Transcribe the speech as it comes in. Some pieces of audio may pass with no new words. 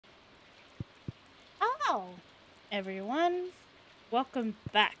Hello, everyone. Welcome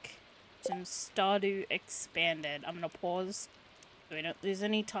back to Stardew Expanded. I'm gonna pause so we don't lose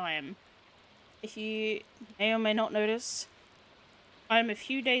any time. If you may or may not notice, I'm a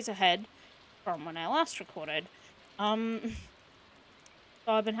few days ahead from when I last recorded. So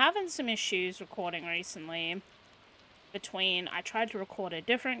I've been having some issues recording recently. I tried to record a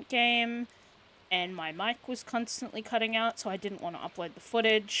different game, and my mic was constantly cutting out, so I didn't want to upload the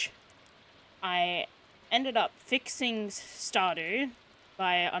footage. I ended up fixing Stardew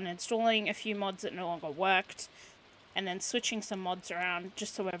by uninstalling a few mods that no longer worked, and then switching some mods around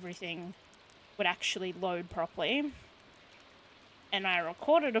just so everything would actually load properly. And I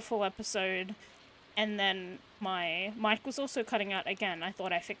recorded a full episode, and then my mic was also cutting out again. I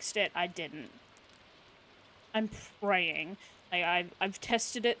thought I fixed it. I didn't. I'm praying. I've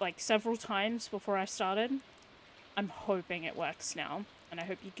tested it like several times before I started. I'm hoping it works now, and I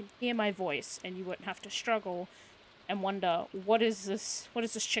hope you can hear my voice and you won't have to struggle and wonder, what is this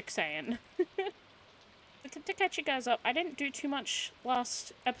chick saying? To catch you guys up, I didn't do too much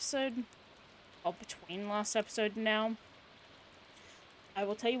last episode, or between last episode and now. I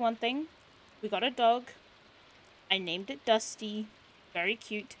will tell you one thing, we got a dog, I named it Dusty, very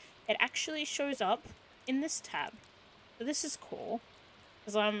cute. It actually shows up in this tab, so this is cool,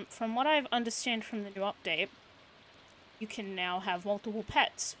 because from what I understand from the new update, you can now have multiple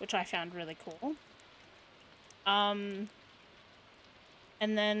pets, which I found really cool. And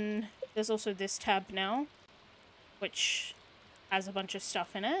then there's also this tab now, which has a bunch of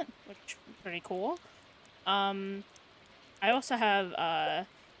stuff in it, which is pretty cool. I also have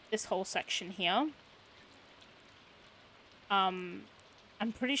this whole section here. I'm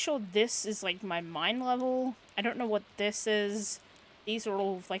pretty sure this is like my mine level. I don't know what this is. These are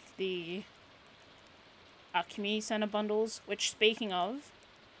all like the community center bundles, which, speaking of,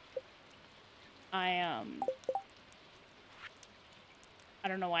 I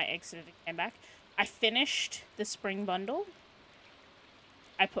don't know why I exited and came back. I finished the spring bundle.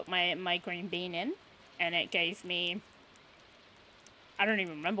 I put my green bean in, and it gave me, I don't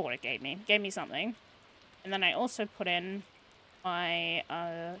even remember what it gave me. It gave me something. And then I also put in my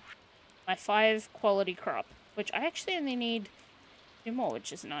my 5 quality crop, which I actually only need 2 more,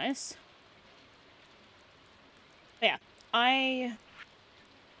 which is nice. But yeah, I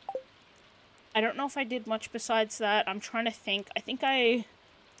don't know if I did much besides that. I'm trying to think.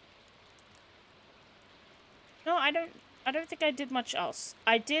 No, I don't think I did much else.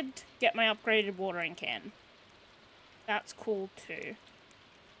 I did get my upgraded watering can. That's cool too.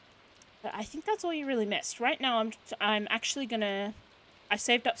 But I think that's all you really missed. Right now, I'm actually gonna, I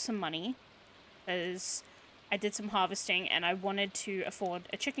saved up some money because I did some harvesting and I wanted to afford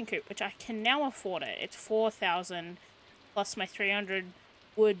a chicken coop, which I can now afford it. It's 4,000 plus my 300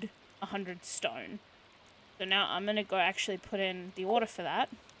 wood, 100 stone. So now I'm gonna go actually put in the order for that,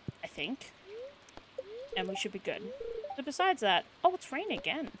 I think. And we should be good. But besides that, oh, it's raining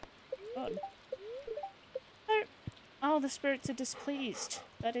again. God. Oh, the spirits are displeased.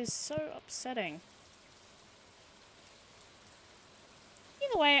 That is so upsetting.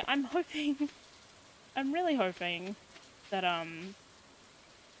 Either way, I'm really hoping that, I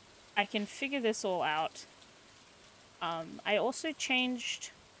can figure this all out. I also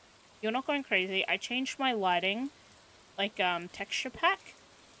changed, you're not going crazy, I changed my lighting, like, texture pack,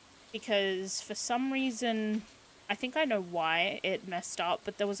 because for some reason, I think I know why it messed up,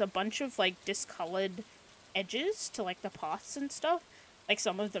 but there was a bunch of, like, discolored edges to, like, the paths and stuff. Like,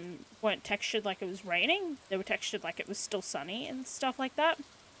 some of them weren't textured like it was raining, they were textured like it was still sunny and stuff like that.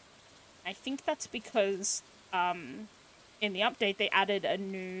 I think that's because, in the update, they added a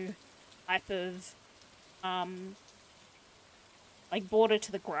new type of, like, border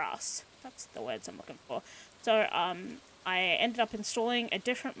to the grass. That's the words I'm looking for. So, I ended up installing a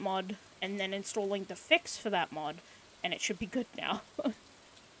different mod, and then installing the fix for that mod, and it should be good now.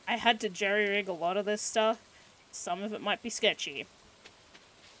 I had to jerry-rig a lot of this stuff. Some of it might be sketchy.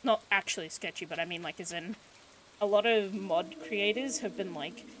 Not actually sketchy, but I mean, like, as in, a lot of mod creators have been,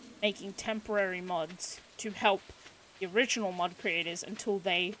 like, making temporary mods to help the original mod creators until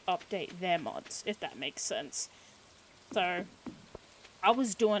they update their mods, if that makes sense. So, I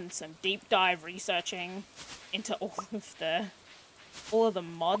was doing some deep dive researching into all of the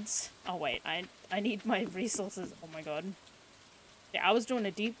mods. Oh wait, I need my resources. Oh my god. Yeah, I was doing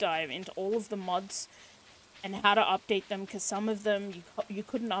a deep dive into all of the mods and how to update them, because some of them you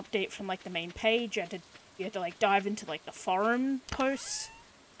couldn't update from, like, the main page. You had to like dive into, like, the forum posts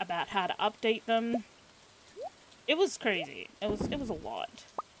about how to update them. It was crazy. It was a lot.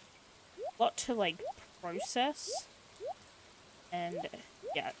 A lot to, like, process. And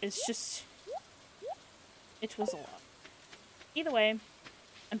yeah, it's just, It was a lot. Either way,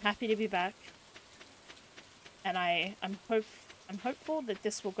 I'm happy to be back. And I'm hopeful that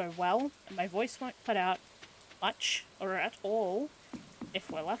this will go well and my voice won't cut out much or at all if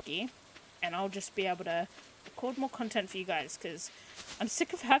we're lucky, and I'll just be able to record more content for you guys because I'm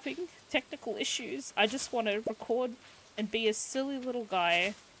sick of having technical issues. I just want to record and be a silly little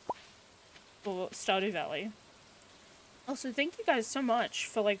guy for Stardew Valley. Also, thank you guys so much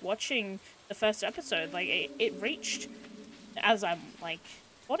for like watching the first episode. Like it reached, as I'm like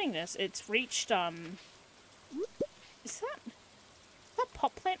recording this, it's reached is that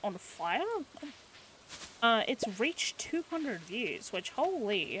pot plant on fire? It's reached 200 views, which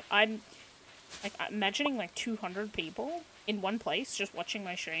holy, I'm like imagining like 200 people in one place just watching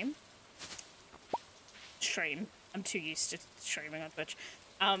my stream. I'm too used to streaming on Twitch.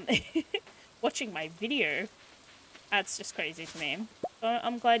 Watching my video. That's just crazy to me. So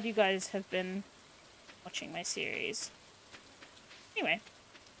I'm glad you guys have been watching my series. Anyway,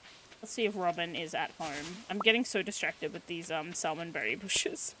 let's see if Robin is at home. I'm getting so distracted with these salmon berry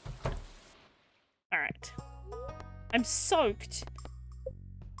bushes. Alright. I'm soaked.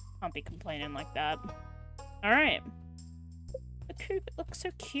 Can't be complaining like that. Alright. The coop, it looks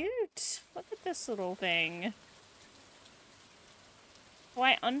so cute. Look at this little thing. So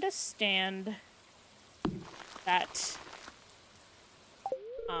I understand that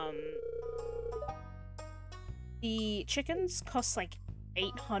the chickens cost like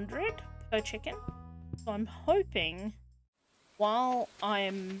 800 per chicken. So I'm hoping while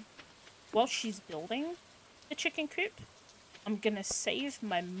she's building the chicken coop, I'm gonna save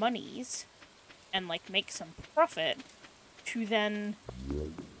my monies and like make some profit to then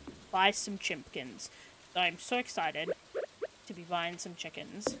buy some chimpkins. So I'm so excited to be buying some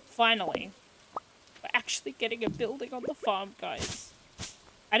chickens. Finally. We're actually getting a building on the farm, guys.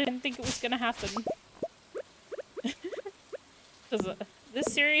 I didn't think it was gonna happen. Because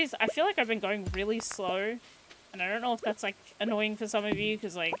this series, I feel like I've been going really slow. And I don't know if that's like annoying for some of you,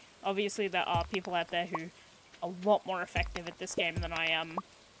 because like obviously there are people out there who are a lot more effective at this game than I am.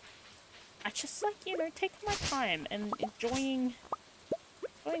 I just like, you know, taking my time and enjoying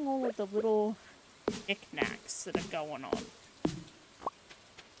all of the little knickknacks that are going on.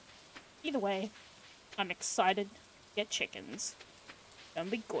 Either way, I'm excited to get chickens. Gonna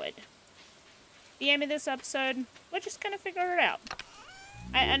be good. The aim of this episode, we're just gonna figure it out.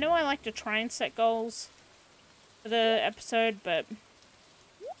 I know I like to try and set goals for the episode, but...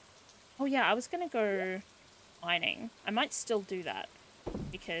 Oh yeah, I was gonna go mining. I might still do that,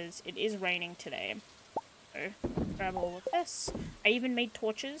 because it is raining today. So, grab all of this. I even made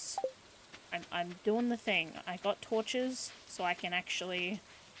torches. I'm doing the thing. I got torches, so I can actually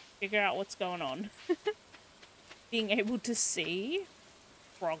figure out what's going on. Being able to see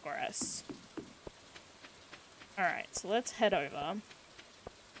progress. Alright, so let's head over.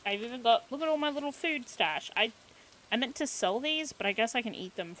 I've even got, look at all my little food stash. I meant to sell these, but I guess I can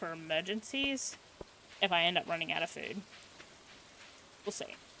eat them for emergencies if I end up running out of food. We'll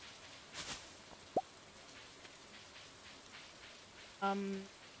see.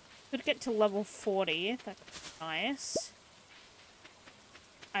 Could get to level 40. That's nice.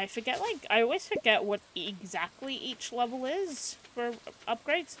 I forget, like, I always forget what exactly each level is for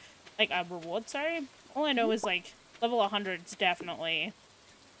upgrades. Like, a reward, sorry. All I know is, like, level 100 is definitely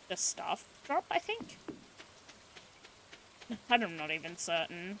the stuff drop, I think. I'm not even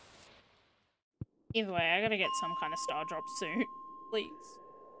certain. Either way, I gotta get some kind of star drop soon. Please.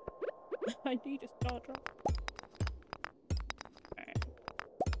 I need a star drop. Alright.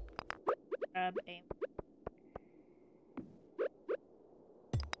 Grab a...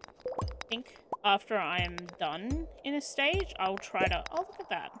 I think after I'm done in a stage, I'll try to... Oh, look at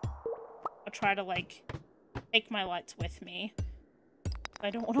that. I'll try to, like, take my lights with me. I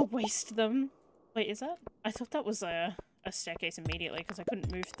don't want to waste them. Wait, is that? I thought that was a staircase immediately because I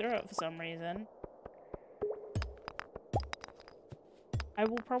couldn't move through it for some reason. I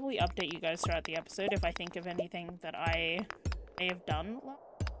will probably update you guys throughout the episode if I think of anything that I may have done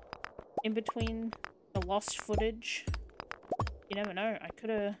in between the lost footage. You never know. I could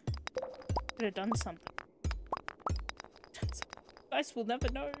have done something. You guys will never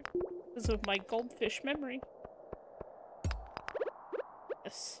know because of my goldfish memory.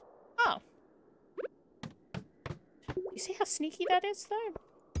 Yes. Oh. You see how sneaky that is, though?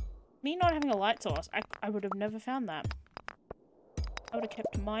 Me not having a light source, I would have never found that. I would have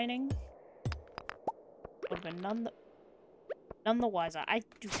kept mining. Would have been none the wiser. I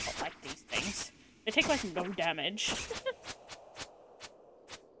do not like these things. They take, like, no damage.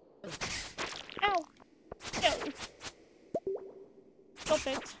 Ow! No! Stop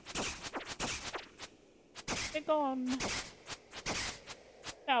it. Be gone.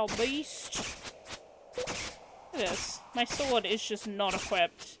 Foul beast. Look at this. My sword is just not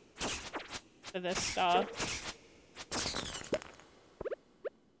equipped for this star.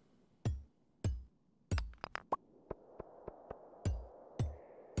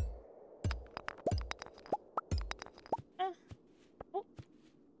 Oh.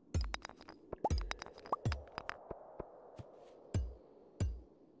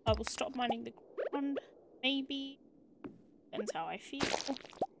 I will stop mining the ground, maybe. Depends how I feel.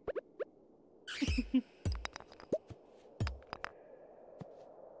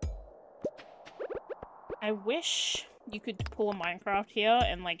 I wish you could pull a Minecraft here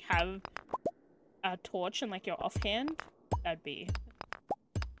and like have a torch in like your offhand. That'd be...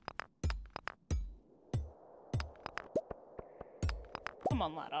 Come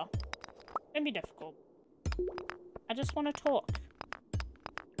on, ladder. Don't be difficult. I just want to talk.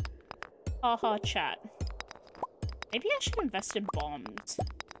 Haha, chat. Maybe I should invest in bombs.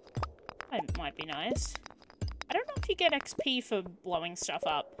 That might be nice. I don't know if you get XP for blowing stuff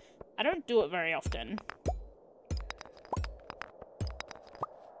up. I don't do it very often.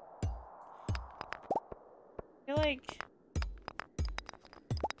 I feel like...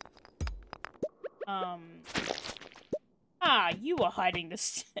 Ah, you were hiding the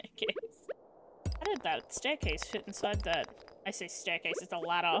staircase. How did that staircase fit inside that... I say staircase, it's a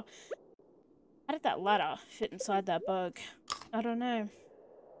ladder. How did that ladder fit inside that bug? I don't know.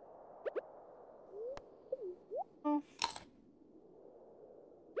 Oh.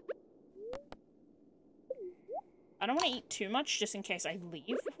 I don't want to eat too much just in case I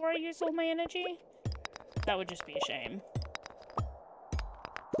leave before I use all my energy. That would just be a shame.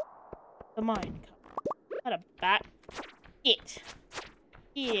 The mine cover. Not a bat. Get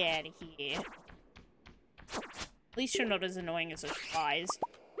out of here. At least you're not as annoying as those flies.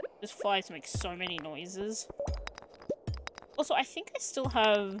 Those flies make so many noises. Also, I think I still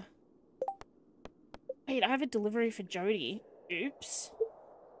have... Wait, I have a delivery for Jody. Oops.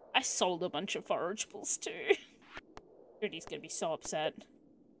 I sold a bunch of forageables too. Jody's gonna be so upset.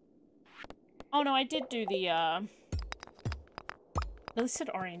 Oh no, I did do the, No, this said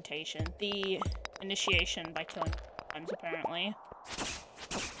orientation. The initiation by killing times, apparently.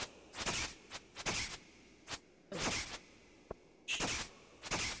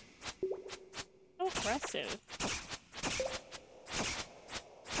 So aggressive.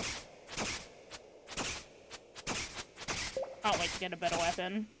 Can't wait to get a better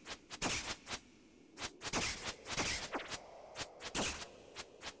weapon.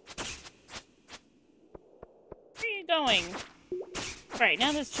 Where are you going? Right,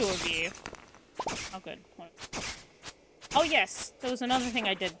 now there's two of you. Oh, good. Oh, yes. There was another thing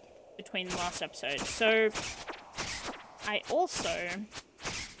I did between the last episode. So, I also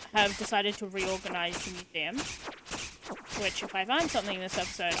have decided to reorganize the museum. Which, if I find something in this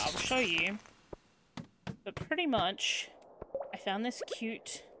episode, I'll show you. But pretty much, I found this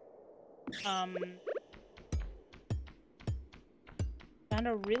cute, found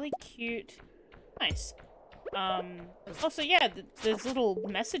a really cute, nice. Also, yeah, there's little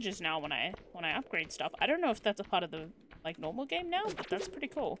messages now when I upgrade stuff. I don't know if that's a part of the, like, normal game now, but that's pretty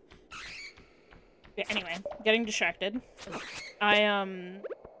cool. Yeah, anyway, getting distracted. Yeah,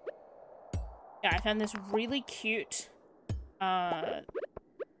 I found this really cute,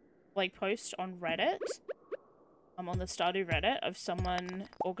 like, post on Reddit. On the Stardew Reddit of someone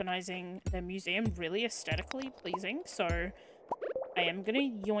organizing their museum really aesthetically pleasing, so I am gonna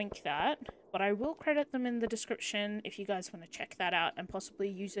yoink that, but I will credit them in the description if you guys want to check that out and possibly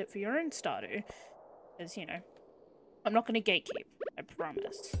use it for your own Stardew. Because, you know, I'm not gonna gatekeep, I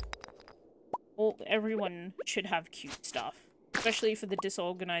promise. Everyone should have cute stuff, especially for the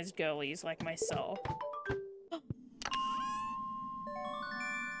disorganized girlies like myself.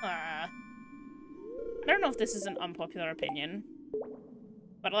 I don't know if this is an unpopular opinion,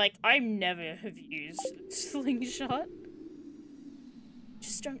 but, like, I never have used slingshot.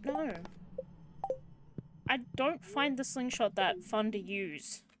 Just don't know. I don't find the slingshot that fun to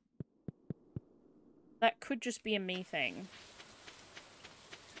use. That could just be a me thing.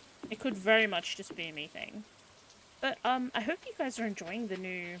 It could very much just be a me thing. But, I hope you guys are enjoying the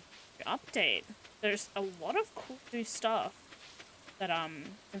new update. There's a lot of cool new stuff that,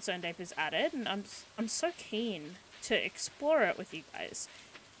 Concerned Ape has added, and I'm so keen to explore it with you guys.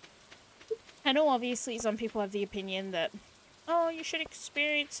 I know obviously some people have the opinion that, oh, you should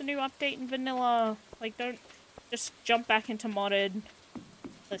experience a new update in vanilla. Like, don't just jump back into modded.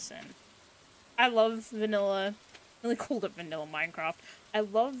 Listen, I love vanilla. I really called it vanilla Minecraft. I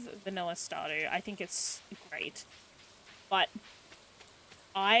love vanilla Stardew. I think it's great. But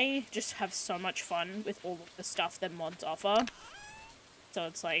I just have so much fun with all of the stuff that mods offer. So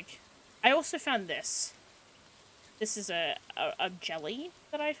it's like, I also found this. This is a jelly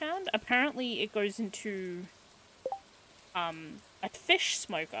that I found. Apparently it goes into a fish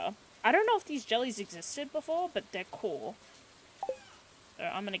smoker. I don't know if these jellies existed before, but they're cool. So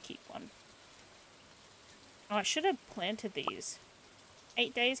I'm gonna keep one. Oh, I should have planted these.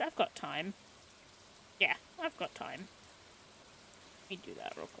 8 days? I've got time. Yeah, I've got time. Let me do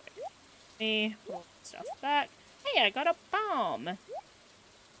that real quick. Let me roll stuff back. Hey, I got a bomb!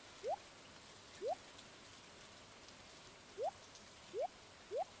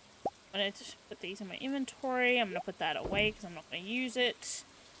 I'm gonna just put these in my inventory. I'm gonna put that away because I'm not gonna use it.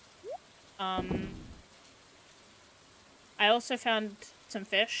 I also found some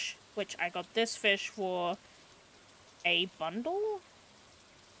fish, which I got this fish for a bundle?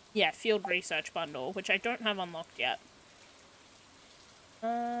 Yeah, field research bundle, which I don't have unlocked yet.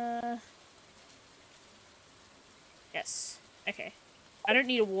 Yes. Okay. I don't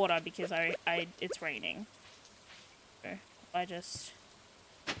need a water because it's raining. So I just...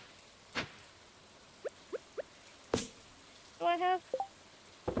 do I have?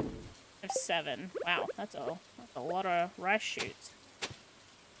 I have 7. Wow, that's a lot of rice shoots.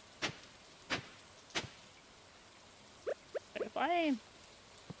 But if I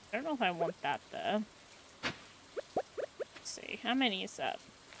don't know if I want that there. Let's see, how many is that?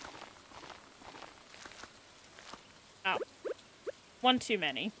 Oh. 1 too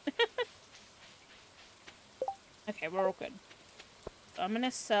many. Okay, we're all good. So I'm gonna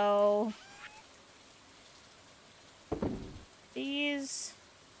sell these.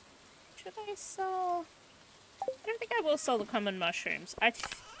 Should I sell? I don't think I will sell the common mushrooms. I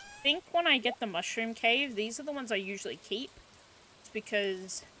think when I get the mushroom cave, these are the ones I usually keep. It's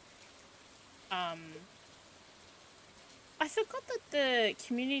because, I forgot that the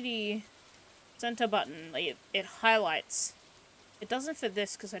community center button, like, it highlights. It doesn't for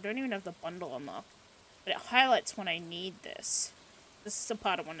this because I don't even have the bundle unlocked. But it highlights when I need this. This is a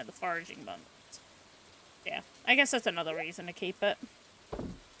part of one of the foraging bundles. Yeah, I guess that's another reason to keep it.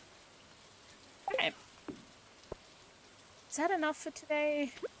 Okay. Is that enough for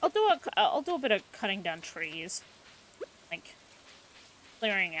today? I'll do a bit of cutting down trees. Like,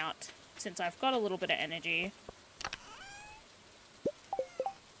 clearing out, since I've got a little bit of energy.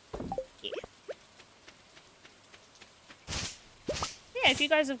 Yeah. Yeah, if you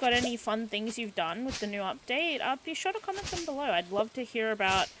guys have got any fun things you've done with the new update, be sure to comment them below. I'd love to hear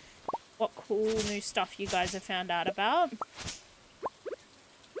about what cool new stuff you guys have found out about.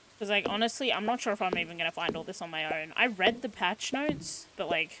 Because, like, honestly, I'm not sure if I'm even going to find all this on my own. I read the patch notes, but,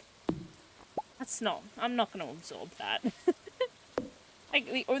 like, I'm not going to absorb that.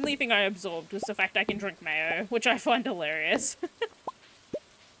 Like, the only thing I absorbed was the fact I can drink mayo, which I find hilarious.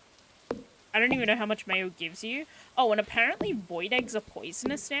 I don't even know how much mayo gives you. Oh, and apparently void eggs are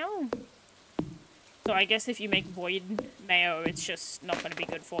poisonous now. So I guess if you make void mayo, it's just not going to be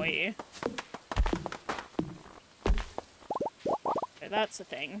good for you. So that's the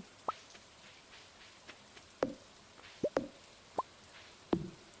thing.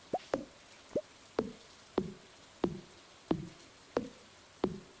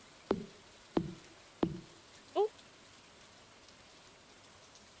 Oh.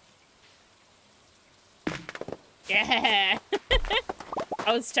 Yeah!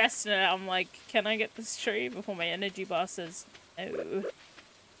 I was testing it. I'm like, can I get this tree before my energy bar says no?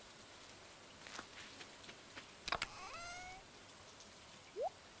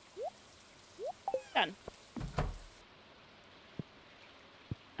 Done.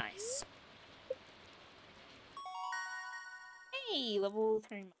 Nice. Hey, level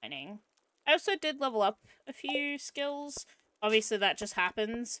 3 mining. I also did level up a few skills. Obviously, that just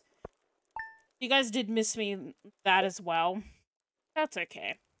happens. You guys did miss me that as well. That's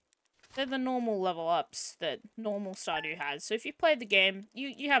okay. They're the normal level ups that normal Stardew has. So if you played the game,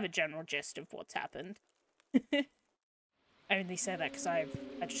 you have a general gist of what's happened. I only say that because I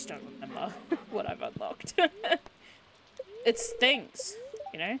just don't remember what I've unlocked. It's things,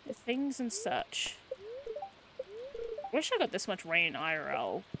 you know? Things and such. I wish I got this much rain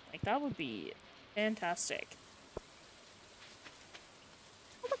IRL. Like, that would be fantastic.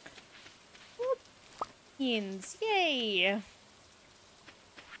 Oh, look. Oh, beans. Yay!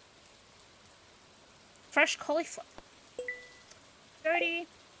 Fresh cauliflower. Dirty.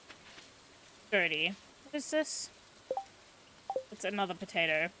 Dirty. What is this? It's another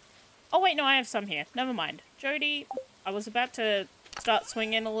potato. Oh wait, no, I have some here. Never mind. Jody, I was about to start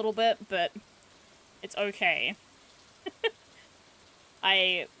swinging a little bit, but it's okay.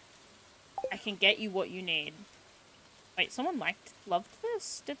 I can get you what you need. Wait, someone loved this?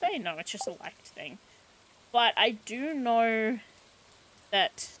 this? Did they? No, it's just a liked thing. But I do know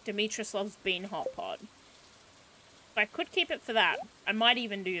that Demetrius loves Bean Hot Pot. If I could keep it for that, I might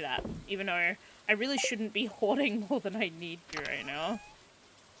even do that. Even though I really shouldn't be hoarding more than I need to right now.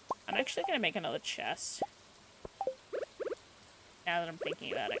 I'm actually going to make another chest. Now that I'm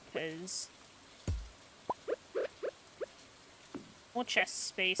thinking about it, because... more chest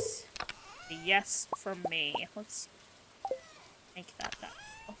space. A yes from me. Let's make that.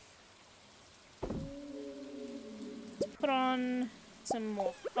 Let's put on some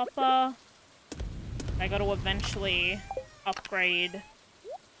more copper. I got to eventually upgrade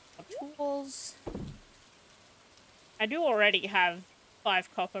our tools. I do already have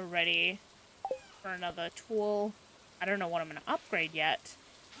 5 copper ready for another tool. I don't know what I'm going to upgrade yet,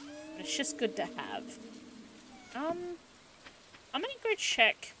 but it's just good to have. I'm going to go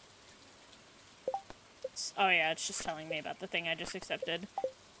check. Oh yeah, it's just telling me about the thing I just accepted.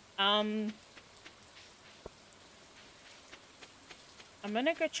 I'm going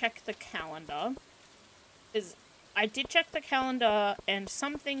to go check the calendar. Because I did check the calendar and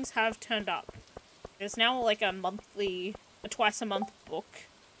some things have turned up. There's now like a twice a month book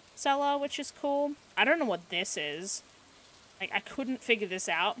seller, which is cool. I don't know what this is. Like, I couldn't figure this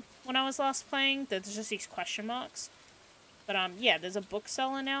out when I was last playing. There's just these question marks. But, yeah, there's a book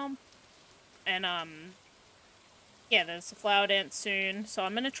seller now. And, yeah, there's a flower dance soon. So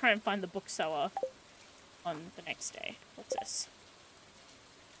I'm gonna try and find the book seller on the next day. What's this?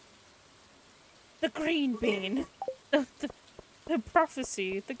 The green bean! The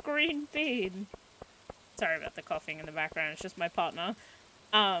prophecy! The green bean! Sorry about the coughing in the background, it's just my partner.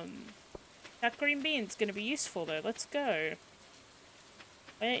 That green bean's gonna be useful though, let's go.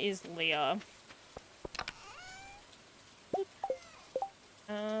 Where is Leah?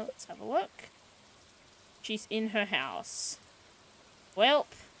 Let's have a look. She's in her house. Welp.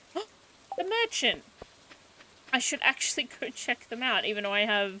 The merchant! I should actually go check them out, even though I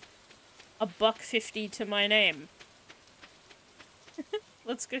have $1.50 to my name.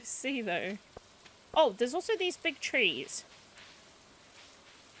 Let's go see though. Oh, there's also these big trees.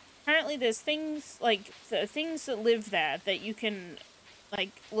 Apparently there's things, like, the things that live there that you can,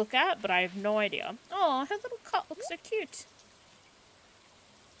 like, look at, but I have no idea. Oh, her little cut looks so cute.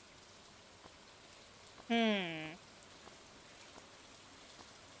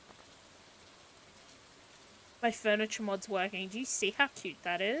 My furniture mod's working. Do you see how cute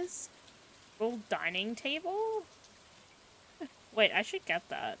that is? Little dining table? Wait, I should get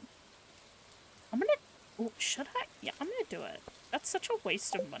that. I'm gonna... Oh, should I? Yeah, I'm gonna do it. That's such a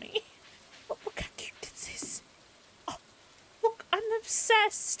waste of money. But look how cute is this. Oh, look, I'm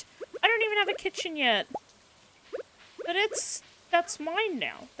obsessed. I don't even have a kitchen yet. But that's mine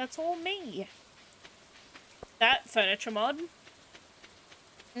now. That's all me. That furniture mod.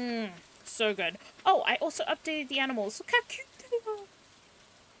 So good. Oh, I also updated the animals. Look how cute they are.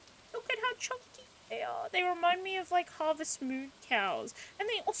 Look at how chunky they are. They remind me of, like, Harvest Moon cows. And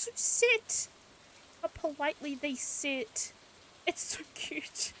they also sit. How politely they sit. It's so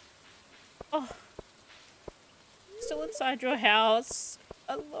cute. Oh. Still inside your house.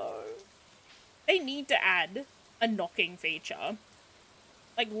 Hello. They need to add a knocking feature.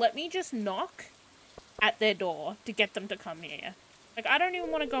 Like, let me just knock at their door to get them to come here. Like, I don't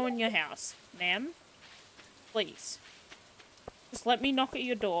even want to go in your house, ma'am. Please. Just let me knock at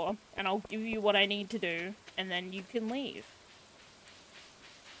your door, and I'll give you what I need to do, and then you can leave.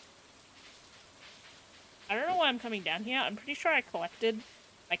 I don't know why I'm coming down here. I'm pretty sure I collected,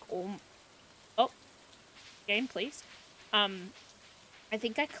 like, all... Oh. Game, please. I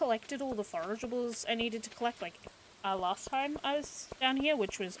think I collected all the forageables I needed to collect, like, last time I was down here,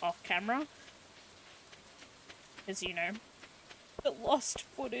 which was off camera. Because, you know, the lost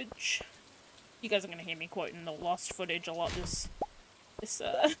footage. You guys are gonna hear me quoting the lost footage a lot this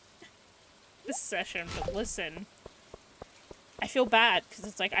session, but listen. I feel bad, because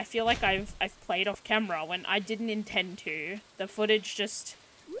it's like, I feel like I've played off camera when I didn't intend to. The footage just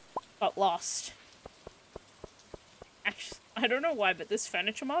got lost. Actually, I don't know why, but this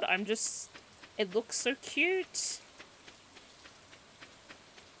furniture mod, it looks so cute.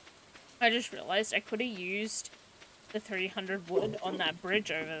 I just realized I could have used the 300 wood on that bridge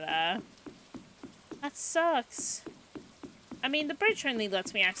over there. That sucks. I mean, the bridge only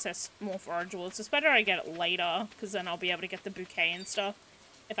lets me access more forageables. It's better I get it later, because then I'll be able to get the bouquet and stuff.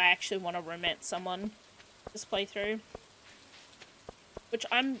 If I actually want to roommate someone this playthrough. Which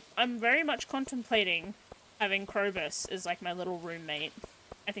I'm very much contemplating having Krobus as, like, my little roommate.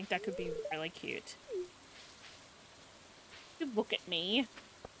 I think that could be really cute. You look at me.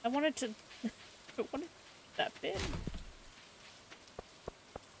 I wanted that bin.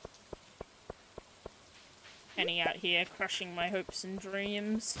 Penny out here crushing my hopes and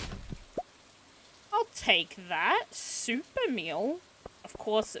dreams. I'll take that. Super meal. Of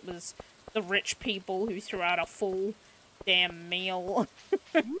course it was the rich people who threw out a full damn meal.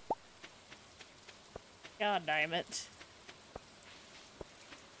 God damn it.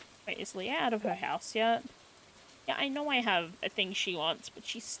 Wait, is Leah out of her house yet? Yeah, I know I have a thing she wants, but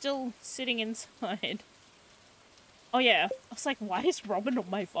she's still sitting inside. Oh yeah, I was like, why is Robin on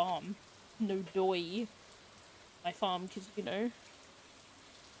my farm? No doy. My farm, because, you know,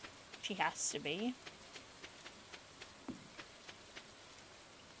 she has to be.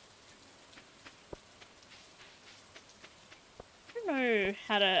 I don't know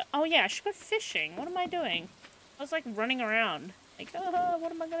how to... Oh yeah, I should go fishing. What am I doing? I was like running around. Like, oh,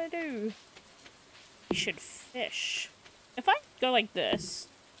 what am I gonna do? We should fish. If I go like this...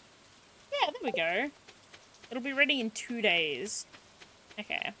 Yeah, there we go. It'll be ready in 2 days.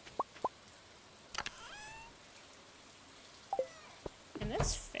 Okay. Can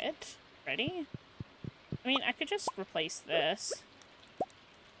this fit? Ready? I mean, I could just replace this.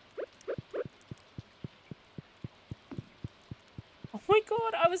 Oh my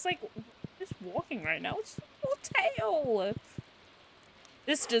god, I was like, just walking right now. It's a little tail.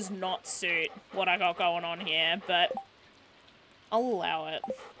 This does not suit what I got going on here, but I'll allow it.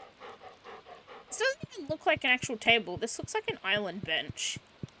 This doesn't even look like an actual table. This looks like an island bench.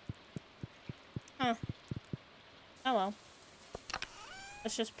 Huh. Oh well.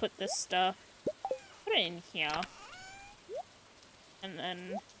 Let's just put this stuff. Put it in here. And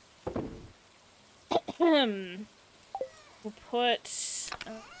then... we'll put...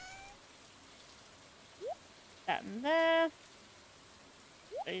 that in there.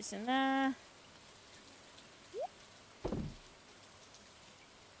 Those in there.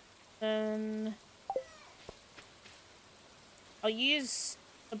 Then... I'll use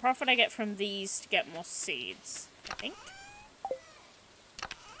the profit I get from these to get more seeds, I think.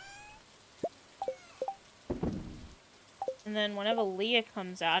 And then whenever Leah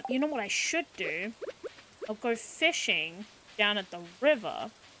comes out, you know what I should do? I'll go fishing down at the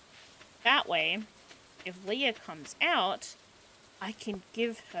river. That way, if Leah comes out, I can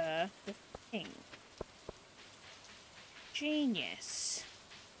give her the thing. Genius.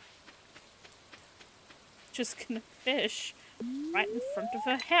 Just gonna fish right in front of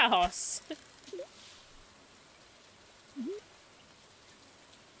her house.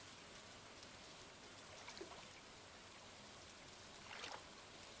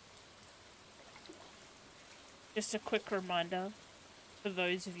 Just a quick reminder for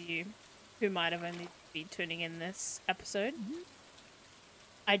those of you who might have only been tuning in this episode.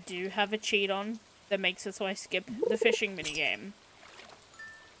 I do have a cheat on that makes it so I skip the fishing minigame.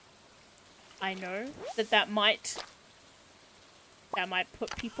 I know that might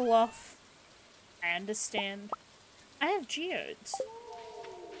put people off. I understand. I have geodes.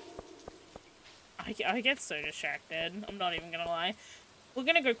 I get so distracted. I'm not even gonna lie. We're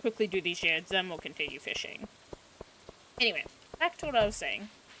gonna go quickly do these geodes, then we'll continue fishing. Anyway, back to what I was saying.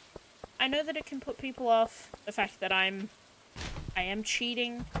 I know that it can put people off, the fact that I am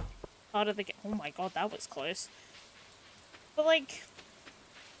cheating part of the game. Oh my god, that was close. But like,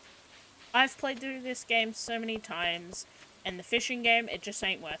 I've played through this game so many times, and the fishing game, it just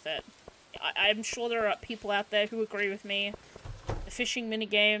ain't worth it. I'm sure there are people out there who agree with me. The fishing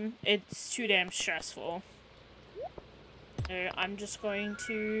minigame, it's too damn stressful. So I'm just going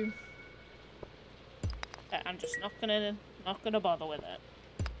to... I'm just not gonna bother with it.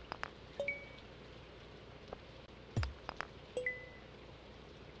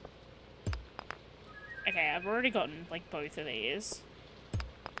 Okay, I've already gotten, like, both of these.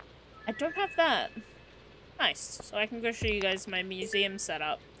 I don't have that. Nice. So I can go show you guys my museum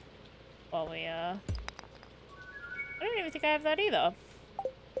setup. While we, I don't even think I have that either.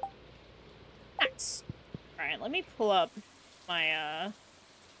 Nice. Alright, let me pull up my,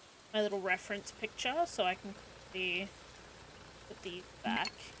 my little reference picture so I can quickly put these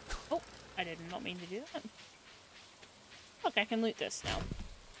back. Oh, I did not mean to do that. Look, I can loot this now.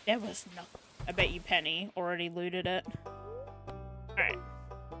 There was no... I bet you Penny already looted it. Alright.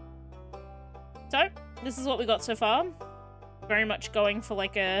 So, this is what we got so far. Very much going for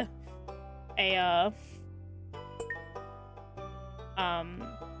like a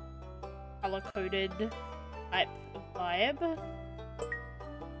color-coded type of vibe.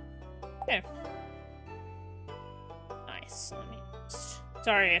 Okay. Nice. Let me just...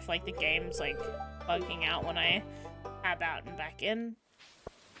 Sorry if like the game's like bugging out when I tab out and back in.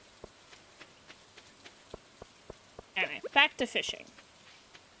 Anyway, back to fishing.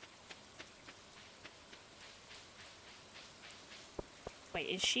 Wait,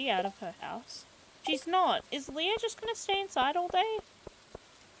 is she out of her house? She's not. Is Leah just gonna stay inside all day?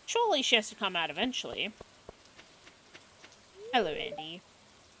 Surely she has to come out eventually. Hello, Andy.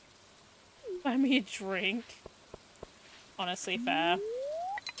 Buy me a drink. Honestly, fair.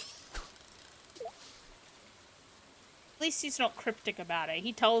 At least he's not cryptic about it.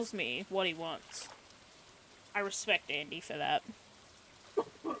 He tells me what he wants. I respect Andy for that.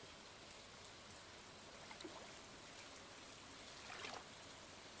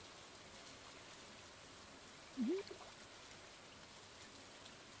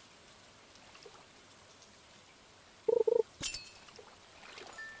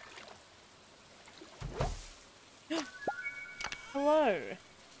 Hello.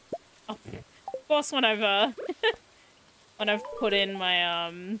 Oh, of course, when I've when I've put in my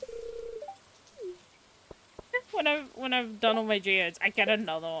when I've done all my geodes, I get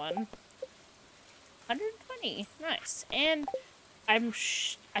another one. 120, nice. And I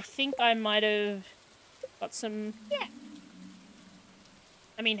think I might have got some. Yeah.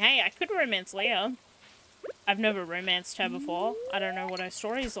 I mean, hey, I could romance Leah. I've never romanced her before. I don't know what her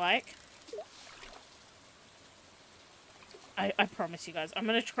story's like. I promise you guys, I'm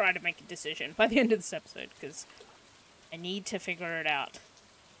gonna try to make a decision by the end of this episode, because I need to figure it out.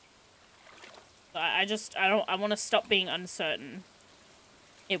 I want to stop being uncertain.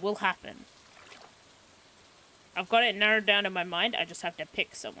 It will happen. I've got it narrowed down in my mind, I just have to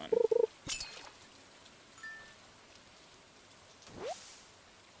pick someone.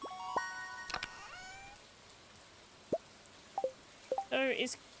 So,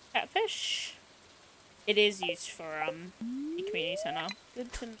 is catfish? It is used for, the community center.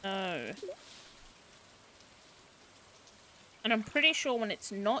 Good to know. And I'm pretty sure when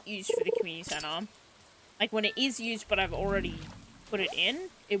it's not used for the community center, like when it is used but I've already put it in,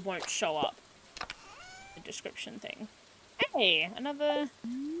 it won't show up. The description thing. Hey, another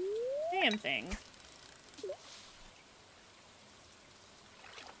damn thing.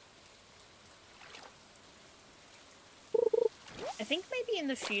 I think maybe in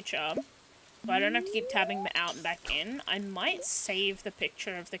the future, so I don't have to keep tabbing out and back in, I might save the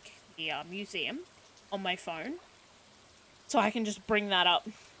picture of the museum on my phone. So I can just bring that up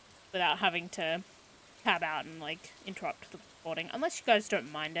without having to tab out and, like, interrupt the recording. Unless you guys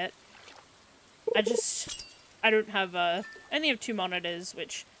don't mind it. I don't have, only have 2 monitors,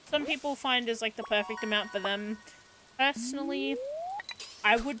 which some people find is, like, the perfect amount for them. Personally,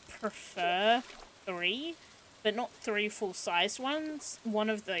 I would prefer 3, but not 3 full-sized ones. One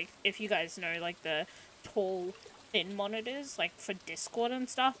of the, if you guys know, like, the tall, thin monitors, like, for Discord and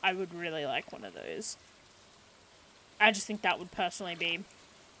stuff, I would really like one of those. I just think that would personally be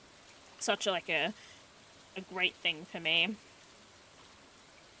such a, like, a great thing for me.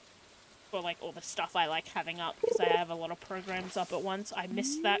 For, like, all the stuff I like having up, because I have a lot of programs up at once. I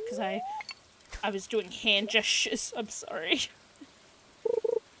missed that because I was doing hand gestures. I'm sorry.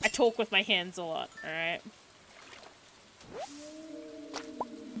 I talk with my hands a lot, alright?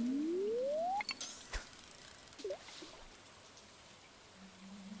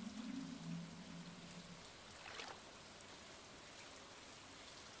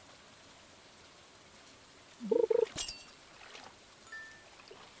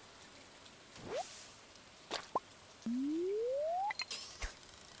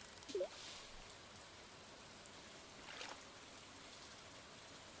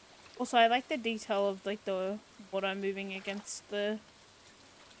 Also, I like the detail of, like, the water moving against the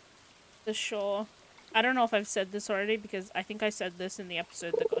shore. I don't know if I've said this already, because I think I said this in the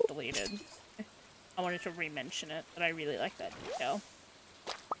episode that got deleted. I wanted to re-mention it, but I really like that detail.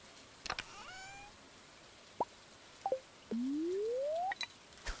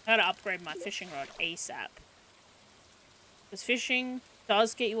 I gotta upgrade my fishing rod ASAP. Because fishing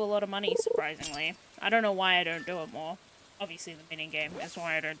does get you a lot of money, surprisingly. I don't know why I don't do it more. Obviously, the minigame is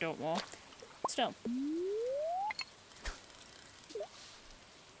why I don't do it more. Still.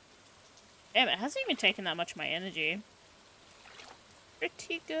 Damn, it hasn't even taken that much of my energy.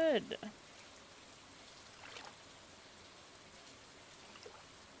 Pretty good.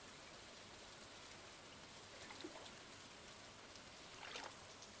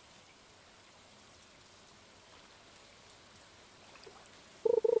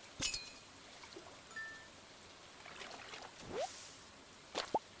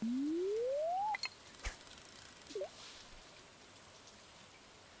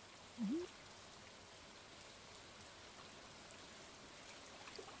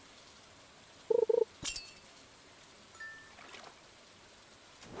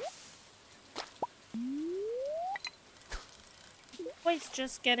 Always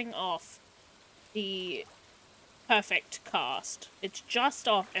just getting off the perfect cast. It's just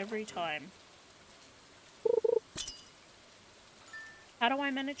off every time. How do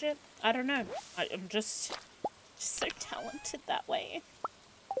I manage it? I don't know. I'm just so talented that way.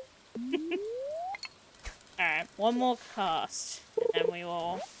 Alright, one more cast, and then we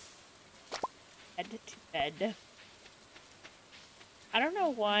will head to bed. I don't know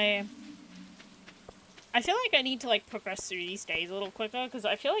why. I feel like I need to, like, progress through these days a little quicker, because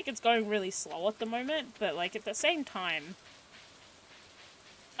I feel like it's going really slow at the moment, but, like, at the same time,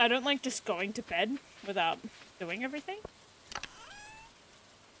 I don't like just going to bed without doing everything.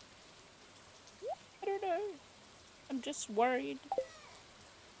 I don't know. I'm just worried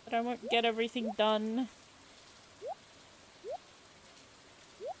that I won't get everything done.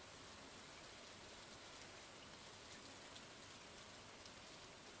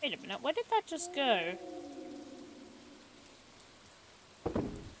 Wait a minute, where did that just go?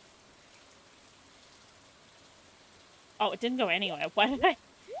 Oh, it didn't go anywhere. Why did I?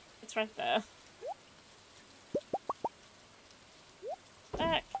 It's right there.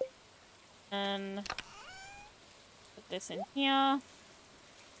 Back. And put this in here.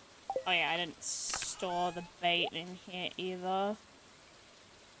 Oh yeah, I didn't store the bait in here either.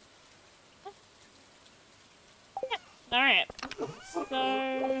 Yeah. Alright.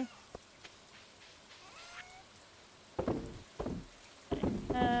 So...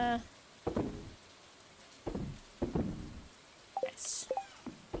 Nice.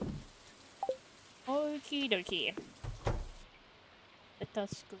 Okie dokie. Let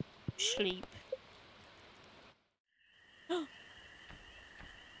us go sleep.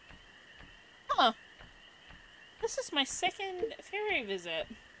 Huh. This is my second fairy visit.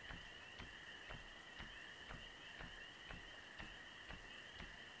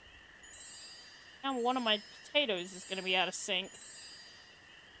 Now one of my potatoes is going to be out of sync.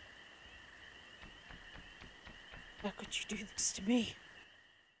 How could you do this to me?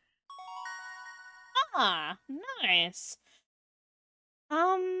 Ah, nice.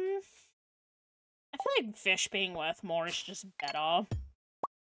 I feel like fish being worth more is just better.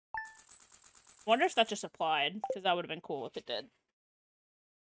 Wonder if that just applied, because that would have been cool if it did.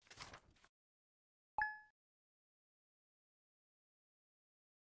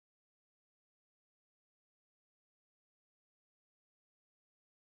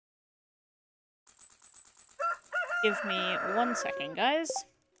 Give me 1 second, guys.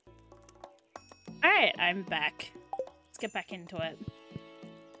 Alright, I'm back. Let's get back into it.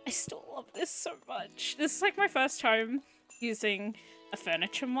 I still love this so much. This is like my first time using a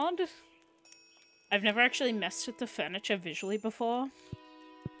furniture mod. I've never actually messed with the furniture visually before.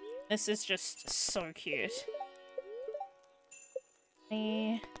 This is just so cute.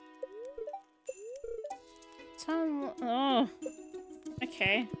 Oh.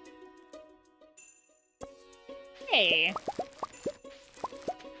 Okay. Hey!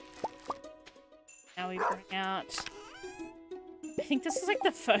 Now we bring out... I think this is like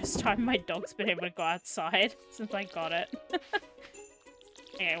the first time my dog's been able to go outside since I got it.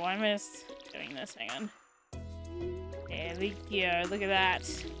 Okay, why am I just doing this? Hang on. There we go, look at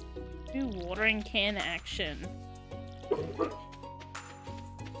that. New watering can action.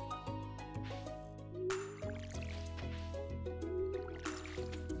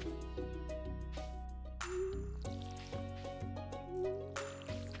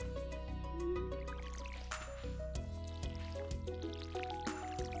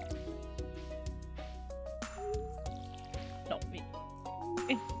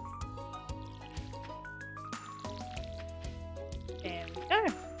 There we go.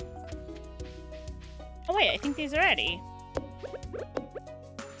 Oh wait, I think these are ready.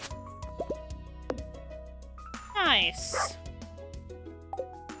 Nice.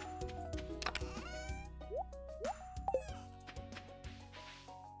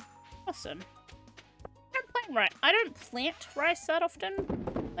 Awesome. I don't plant rice that often.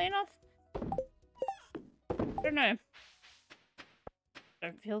 Play enough. I don't know.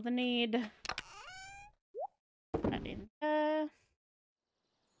 Don't feel the need. That in there.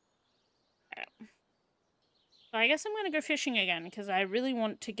 So I guess I'm gonna go fishing again because I really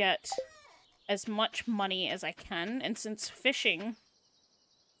want to get as much money as I can, and since fishing,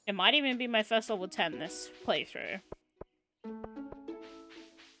 it might even be my first level 10 this playthrough.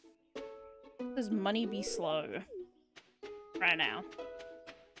 Does money be slow right now?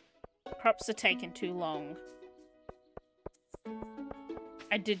 Crops are taking too long.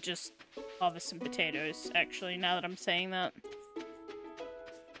 I did just harvest some potatoes, actually, now that I'm saying that.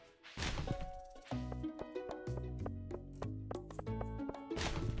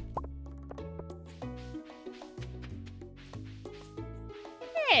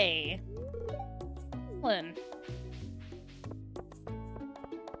 Hey! Lynn.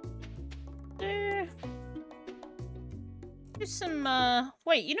 Do some,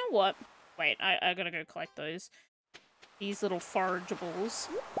 wait, you know what? Wait, I gotta go collect those. These little forageables.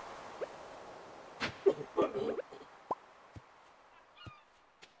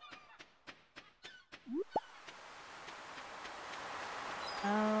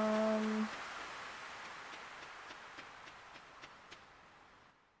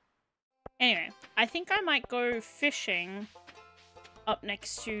 Anyway, I think I might go fishing up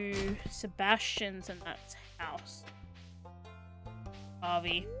next to Sebastian's and that's house.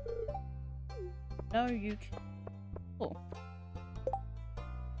 Harvey. No, you can. Oh.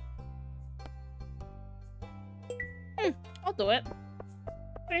 I'll do it.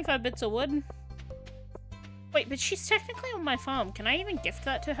 25 bits of wood. Wait, but she's technically on my farm. Can I even gift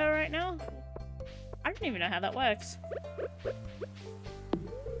that to her right now? I don't even know how that works.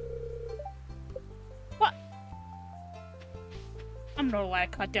 What? I'm not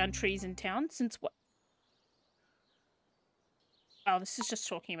allowed to cut down trees in town since what? Oh, this is just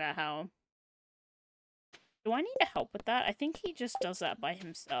talking about how... Do I need to help with that? I think he just does that by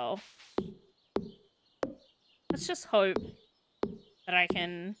himself. Let's just hope that I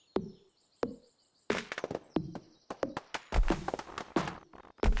can...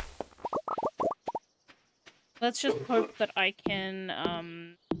 Let's just hope that I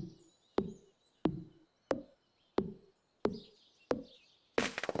can,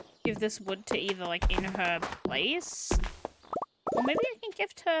 give this wood to either, like, in her place. Or maybe I can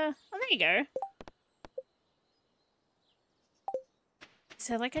gift her... Oh, there you go. Is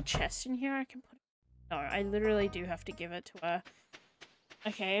there, like, a chest in here I can put... No, I literally do have to give it to her.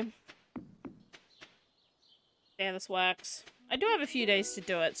 Okay. Yeah, this works. I do have a few days to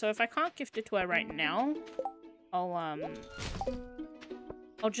do it, so if I can't gift it to her right now, I'll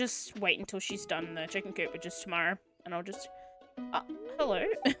just wait until she's done the chicken coop, which is tomorrow, and I'll just... hello.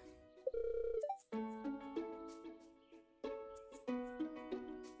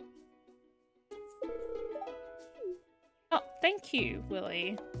 Oh, thank you,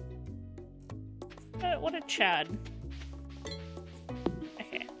 Willie. What a Chad.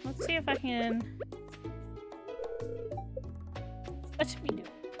 Okay, let's see if I can... Let me do it.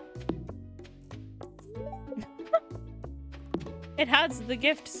 It has the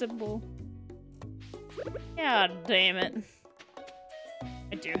gift symbol. God damn it.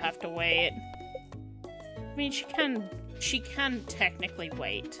 I do have to wait. I mean, she can technically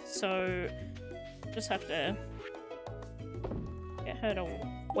wait, so just have to get her to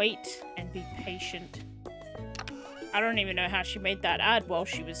wait and be patient. I don't even know how she made that ad while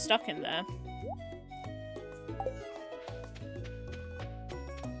she was stuck in there.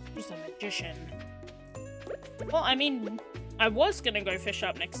 She's a magician. Well, I mean, I was gonna go fish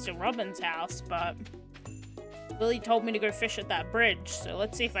up next to Robin's house, but Willie told me to go fish at that bridge, so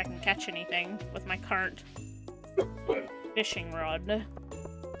let's see if I can catch anything with my current fishing rod.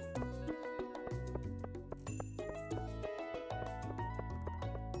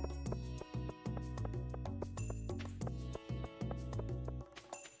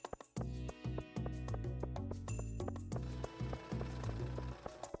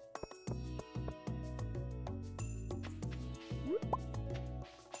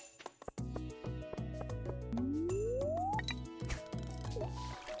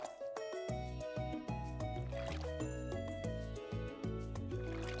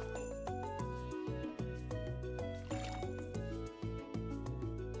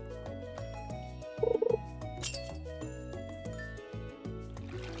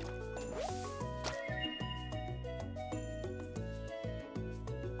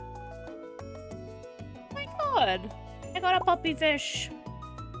 I got a puppy fish.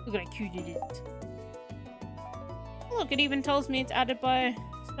 Look at how cute it is. Look, it even tells me it's added by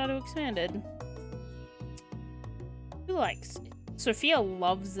Stardew Expanded. Who likes it? Sophia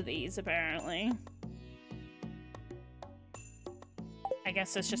loves these, apparently. I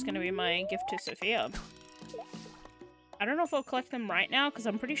guess that's just gonna be my gift to Sophia. I don't know if I'll collect them right now, because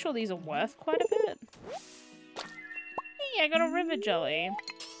I'm pretty sure these are worth quite a bit. Hey, I got a river jelly.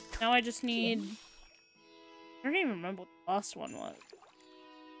 Now I just need... I don't even remember what the last one was.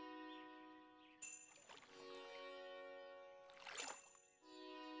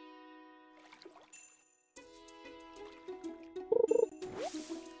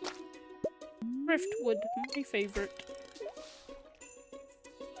 Driftwood, my favorite.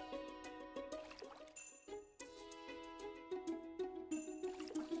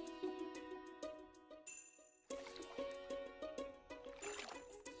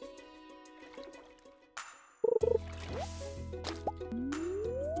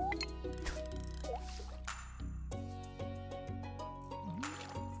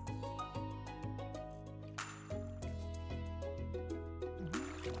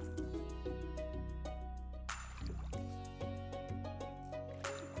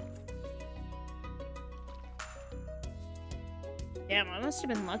 Damn, I must have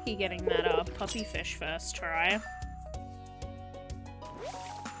been lucky getting that puppy fish first try.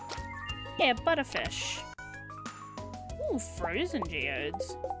 Yeah, butterfish. Ooh, frozen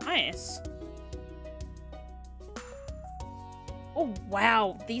geodes. Nice. Oh,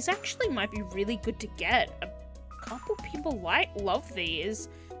 wow. These actually might be really good to get. A couple people love these.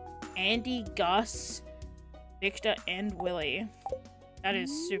 Andy, Gus, Victor, and Willie. That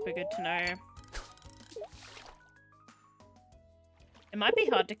is super good to know. It might be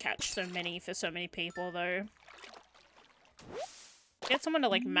hard to catch so many for so many people, though. Get someone to,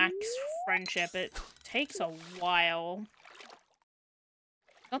 like, max friendship, it takes a while.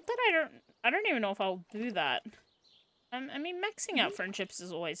 Not that I don't even know if I'll do that. I mean, maxing out friendships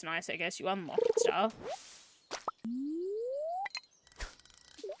is always nice, I guess. You unlock stuff.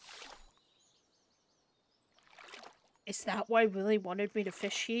 Is that why Willie wanted me to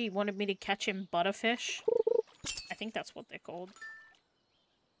fish here? He wanted me to catch him butterfish? I think that's what they're called.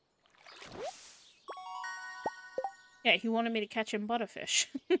 Yeah, he wanted me to catch him butterfish.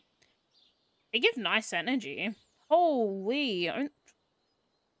 They give nice energy. Holy.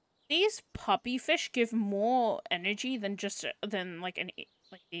 These puppy fish give more energy than just, like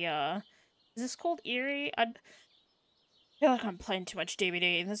the, is this called Eerie? I feel like I'm playing too much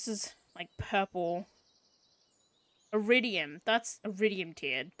DVD. This is, like, purple. Iridium. That's iridium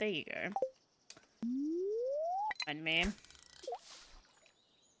tiered. There you go. And me.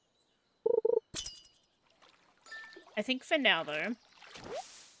 I think for now, though,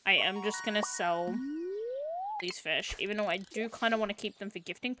 I am just gonna sell these fish, even though I do kind of want to keep them for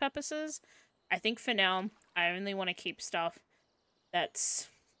gifting purposes. I think for now, I only want to keep stuff that's,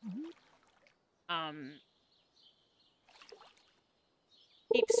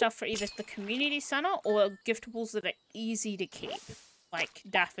 keep stuff for either the community center or giftables that are easy to keep, like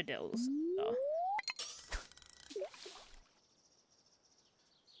daffodils. So.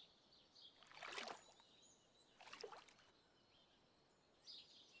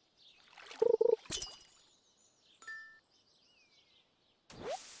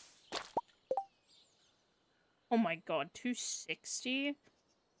 Oh my god, 260?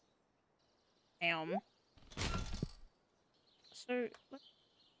 Damn. So,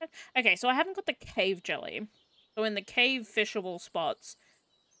 okay, so I haven't got the cave jelly. So in the cave fishable spots,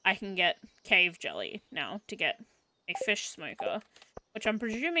 I can get cave jelly now to get a fish smoker. Which I'm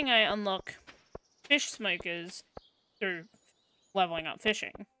presuming I unlock fish smokers through leveling up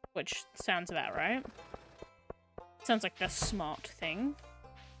fishing. Which sounds about right. Sounds like the smart thing.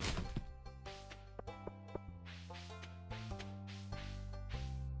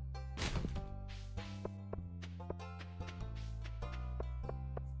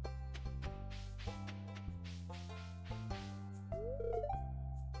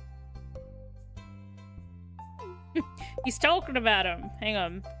 He's talking about him. Hang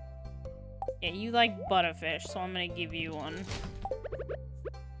on. Yeah, you like butterfish, so I'm gonna give you one.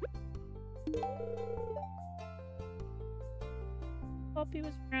 Poppy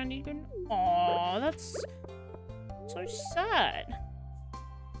was around you. Aww, that's so sad.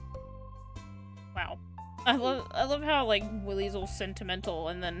 Wow. I love how, like, Willie's all sentimental,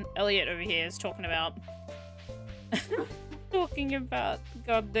 and then Elliot over here is talking about talking about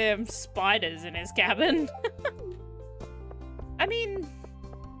goddamn spiders in his cabin. I mean,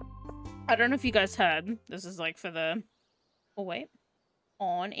 I don't know if you guys heard. This is like for the... Oh, wait.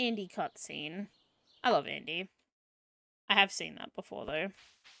 On Andy cutscene. I love Andy. I have seen that before, though.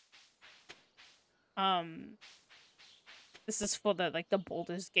 This is for the, like, the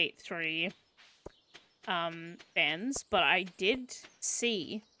Baldur's Gate 3 fans. But I did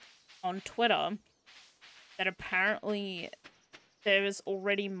see on Twitter that apparently there is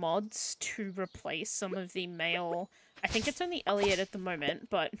already mods to replace some of the male... I think it's only Elliot at the moment,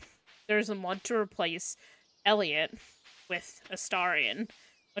 but there's a mod to replace Elliot with Astarion,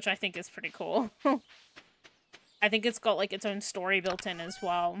 which I think is pretty cool. I think it's got, like, its own story built in as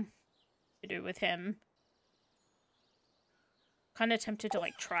well to do with him. Kind of tempted to,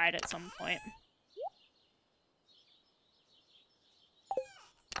 like, try it at some point.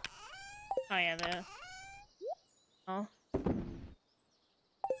 Oh, yeah, the... Oh.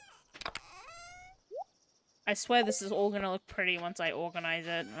 I swear this is all gonna look pretty once I organize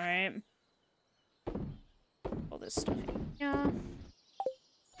it, alright? All this stuff yeah.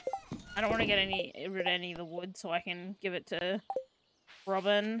 I don't want to get rid of any of the wood so I can give it to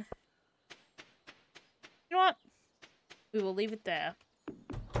Robin. You know what? We will leave it there.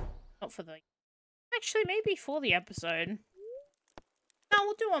 Not for the... Actually, maybe for the episode. No,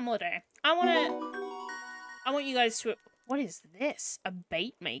 we'll do one more day. I want you guys to... What is this? A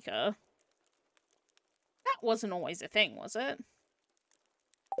bait maker? That wasn't always a thing, was it?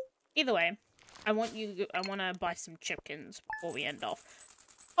 Either way, I want to buy some chickens before we end off.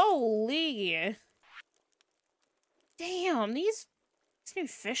 Holy! Damn, these new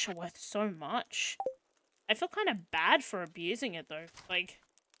fish are worth so much. I feel kind of bad for abusing it though. Like,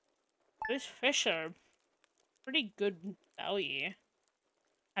 those fish are pretty good value.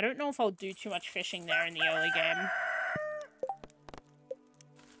 I don't know if I'll do too much fishing there in the early game.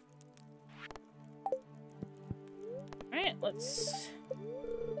 Alright, let's...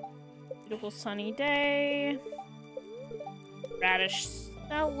 Beautiful sunny day. Radish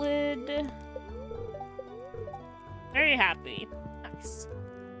salad. Very happy. Nice.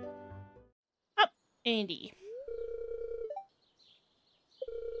 Up, Andy.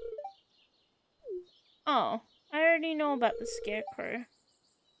 Oh, I already know about the scarecrow.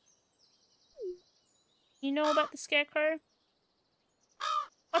 You know about the scarecrow?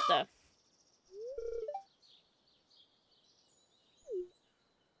 What the?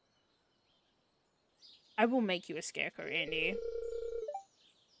 I will make you a scarecrow, Andy.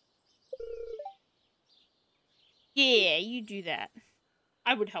 Yeah, you do that.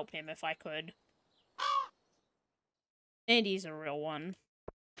 I would help him if I could. Andy's a real one.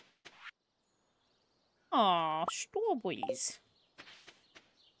 Aw, strawberries.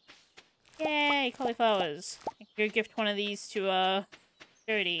 Yay, cauliflowers. I can go gift one of these to,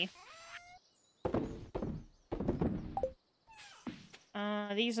 Jody.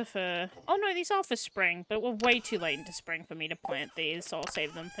 These are for... Oh no, these are for spring, but we're way too late into spring for me to plant these, so I'll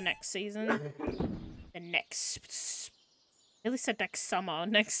save them for next season. The next... I really said next summer,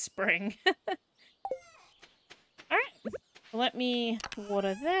 next spring. Alright, let me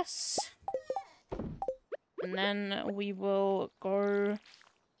water this. And then we will go...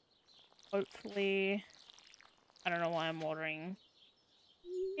 Hopefully... I don't know why I'm watering.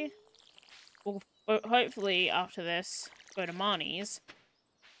 Yeah. We'll hopefully, after this, go to Marnie's.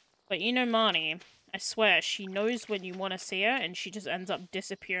 But you know Marnie, I swear, she knows when you want to see her, and she just ends up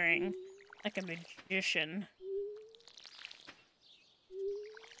disappearing like a magician.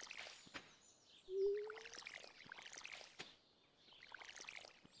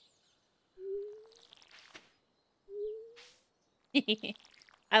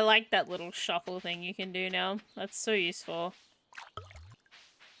 I like that little shuffle thing you can do now. That's so useful.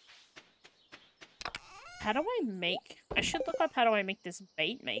 How do I make... I should look up how do I make this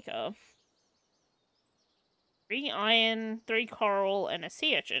bait maker. 3 iron, 3 coral, and a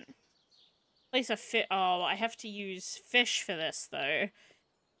sea urchin. Place a fit... Oh, I have to use fish for this, though.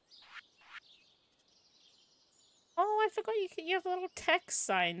 Oh, I forgot you have little text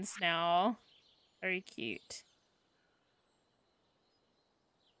signs now. Very cute.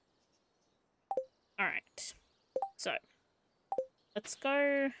 Alright. So. Let's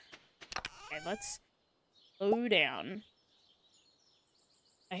go... Okay, let's... slow down.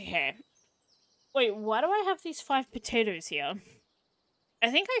 Okay. Wait, why do I have these 5 potatoes here?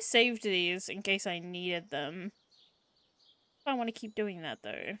 I think I saved these in case I needed them. I want to keep doing that,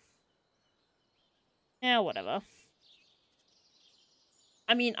 though. Yeah, whatever.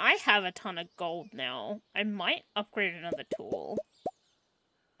 I mean, I have a ton of gold now. I might upgrade another tool.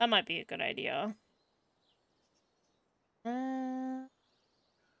 That might be a good idea. Yeah.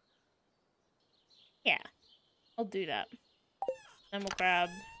 I'll do that. Then we'll grab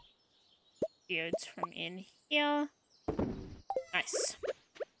geodes from in here. Nice.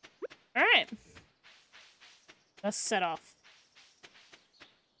 Alright. Let's set off.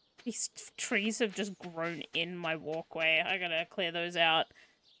 These trees have just grown in my walkway. I gotta clear those out.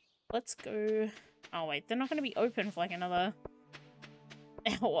 Let's go... Oh wait, they're not gonna be open for like another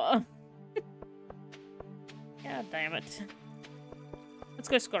hour. God damn it. Let's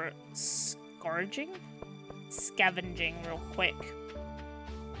go scavenging real quick.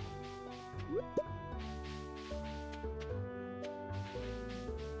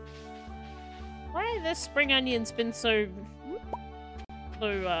 Why have the spring onions been so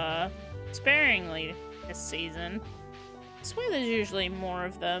sparingly this season? I swear there's usually more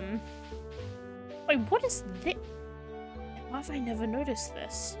of them. Wait, what is this? Why have I never noticed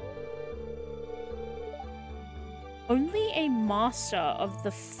this? Only a master of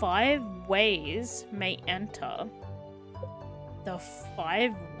the 5 ways may enter. The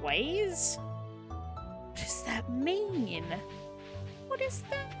 5 ways? What does that mean? What is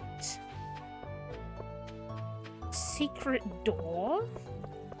that? Secret door?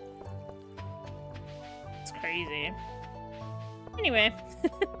 It's crazy. Anyway.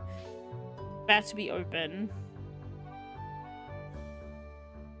 About to be open.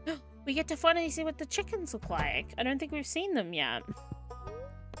 We get to finally see what the chickens look like. I don't think we've seen them yet.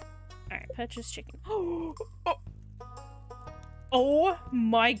 Alright, purchase chicken. Oh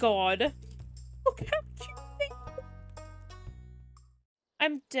my god. Look how cute they are.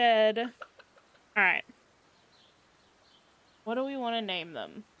 I'm dead. Alright. What do we want to name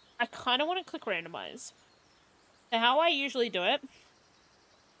them? I kind of want to click randomize. So how I usually do it,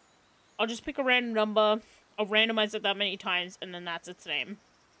 I'll just pick a random number, I'll randomize it that many times, and then that's its name.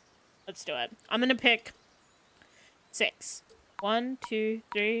 Let's do it. I'm gonna pick 6. 1, 2,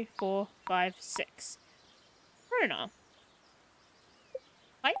 3, 4, 5, 6. Bruno.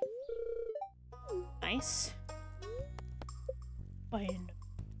 Hi. Nice.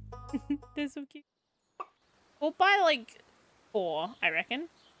 They're so cute. We'll buy like 4, I reckon.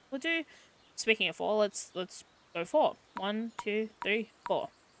 We'll do. Speaking of 4, let's go 4. 1, 2, 3, 4.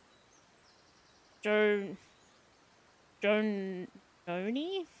 Joni.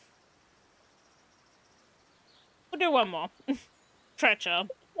 We'll do one more. Treacher.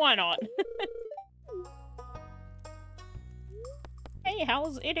 Why not? Hey,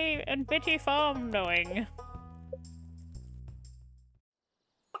 how's Itty and Bitty Farm doing?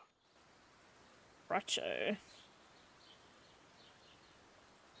 Bracho.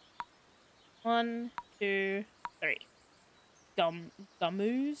 1, 2, 3.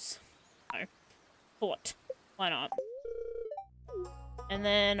 Gummoos? No. Thought. Why not? And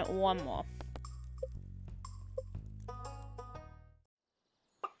then one more.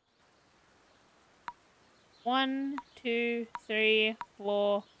 One, 2, 3,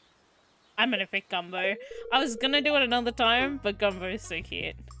 4. I'm gonna pick Gumbo. I was gonna do it another time, but Gumbo is so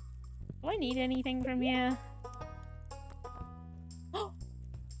cute. Do I need anything from here? Oh!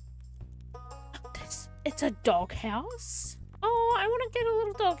 It's a doghouse? Oh, I want to get a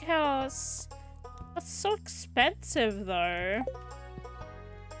little doghouse. That's so expensive, though.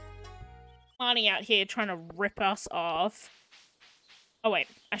 Marnie out here trying to rip us off. Oh, wait.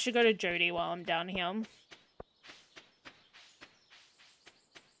 I should go to Jody while I'm down here.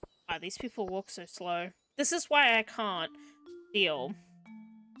 Wow, these people walk so slow. This is why I can't deal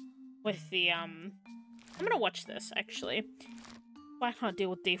with the, I'm gonna watch this, actually. Why I can't deal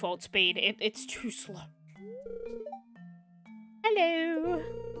with default speed. It's too slow. Hello!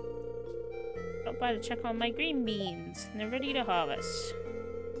 Stop by to check on my green beans. They're ready to harvest.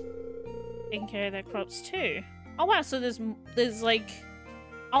 Taking care of their crops, too. Oh, wow, so there's like...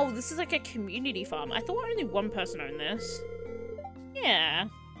 Oh, this is like a community farm. I thought only one person owned this. Yeah.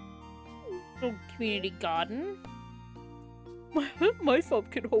 Little community garden. My farm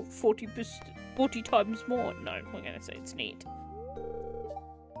can hold 40 times more. No, we're gonna say it's neat.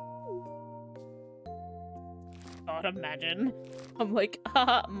 God, imagine. I'm like,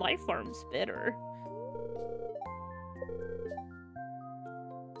 haha, my farm's better.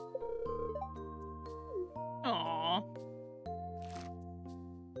 Aww.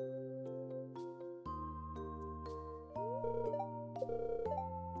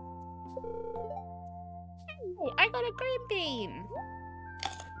 Hey, I got a green bean.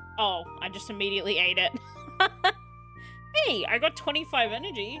 Oh, I just immediately ate it. Hey, I got 25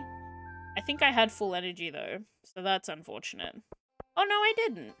 energy. I think I had full energy though, so that's unfortunate. Oh no, I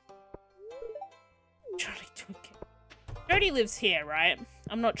didn't. Jody took it. Jody lives here, right?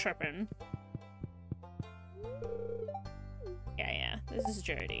 I'm not tripping. Yeah, this is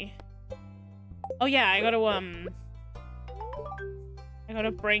Jody. Oh yeah, I gotta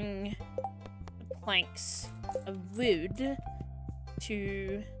bring the planks of wood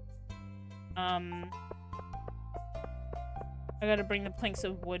to, I gotta bring the planks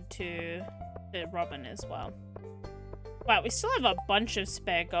of wood to Robin as well. Wow, we still have a bunch of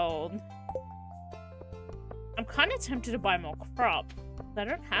spare gold. I'm kind of tempted to buy more crop. I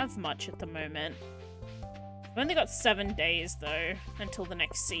don't have much at the moment. I've only got 7 days, though, until the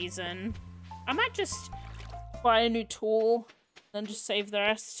next season. I might just buy a new tool, then just save the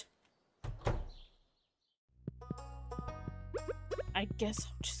rest. I guess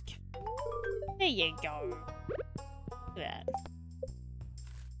I'll just give... There you go. Look at that.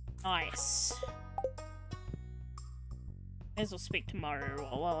 Nice. May as well speak to Mario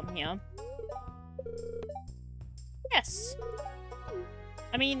while I'm here. Yes.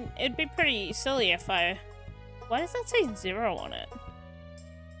 I mean, it'd be pretty silly if I... Why does that say 0 on it?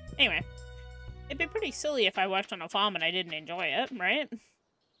 Anyway. It'd be pretty silly if I worked on a farm and I didn't enjoy it, right?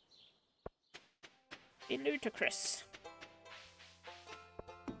 Be ludicrous.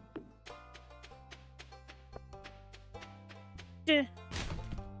 Duh.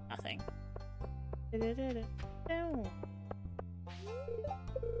 Nothing.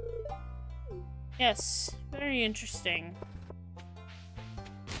 Yes, very interesting.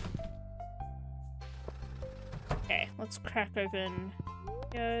 Okay, let's crack open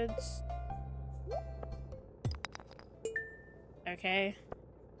goods. okay.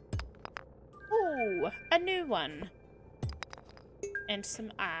 Ooh, a new one. And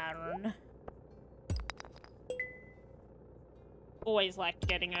some iron. Always like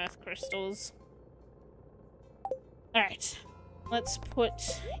getting earth crystals. Alright. Let's put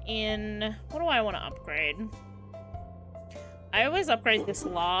in... What do I want to upgrade? I always upgrade this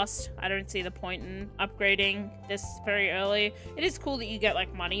last. I don't see the point in upgrading this very early. It is cool that you get,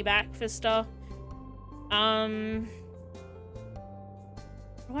 like, money back for stuff. What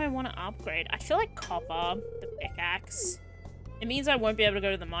do I want to upgrade? I feel like copper, the pickaxe. It means I won't be able to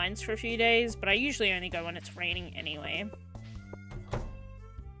go to the mines for a few days, but I usually only go when it's raining anyway.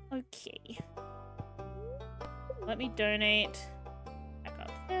 Okay. Let me donate. Back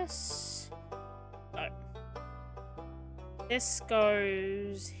up this. Oh. This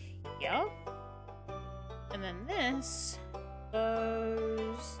goes here. And then this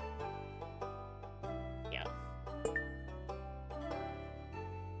goes here.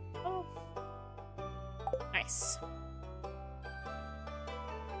 Oh. Nice.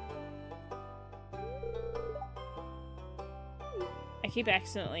 I keep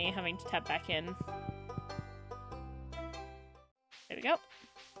accidentally having to tap back in. There we go.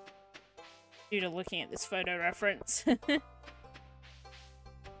 Due to looking at this photo reference.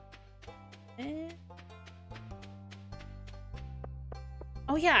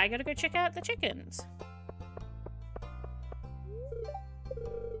 Oh yeah, I gotta go check out the chickens.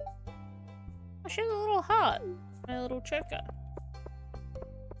 Oh, she's a little hot. My little choker.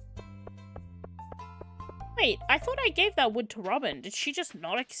 Wait, I thought I gave that wood to Robin. Did she just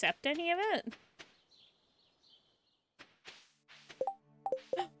not accept any of it?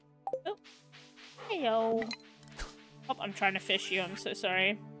 Oh. Heyo. Oh, I'm trying to fish you. I'm so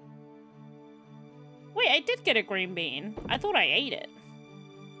sorry. Wait, I did get a green bean. I thought I ate it.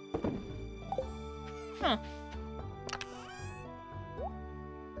 Huh.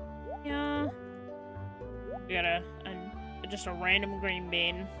 Yeah. We got just a random green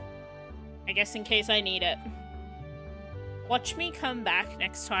bean. I guess in case I need it. Watch me come back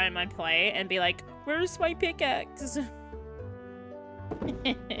next time I play and be like, where's my pickaxe?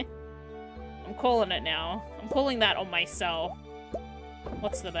 I'm calling it now. I'm calling that on myself.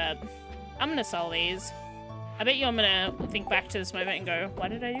 What's the bet? I'm gonna sell these. I bet you I'm gonna think back to this moment and go, why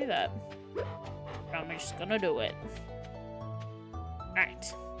did I do that? But I'm just gonna do it.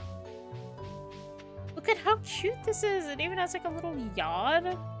 Alright. Look at how cute this is. It even has like a little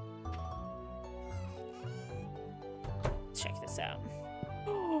yard. Let's check this out.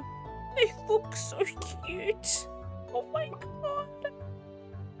 Oh, they look so cute. Oh my god.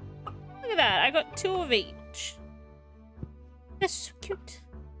 Look at that. I got 2 of each. They're so cute.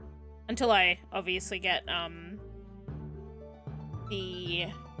 Until I obviously get,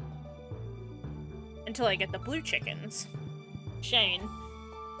 until I get the blue chickens. Shane.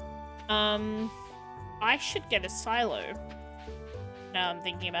 I should get a silo. Now I'm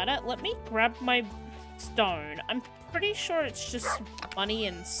thinking about it. Let me grab my stone. I'm pretty sure it's just money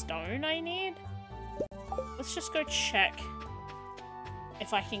and stone I need. Let's just go check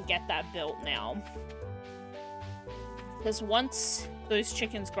if I can get that built now. Because once those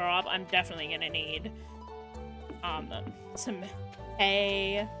chickens grow up, I'm definitely gonna need some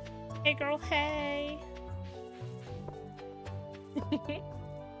hay. Hey girl, hey.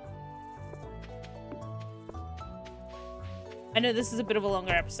 I know this is a bit of a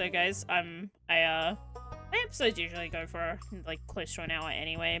longer episode, guys. My episodes usually go for like close to an hour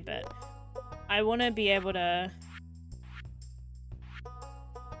anyway, but I want to be able to.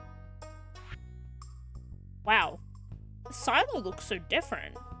 Wow, the silo looks so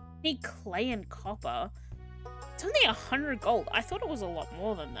different. I need clay and copper. It's only 100 gold. I thought it was a lot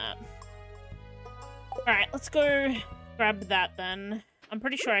more than that. All right, let's go grab that then. I'm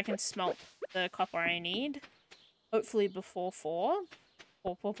pretty sure I can smelt the copper I need. Hopefully before 4.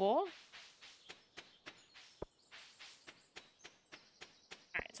 4. Alright,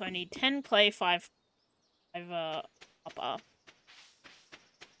 so I need 10 clay, 5 copper.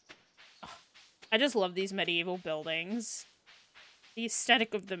 Oh, I just love these medieval buildings. The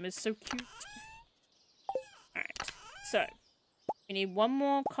aesthetic of them is so cute. Alright, so we need 1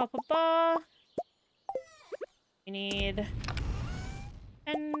 more copper bar. We need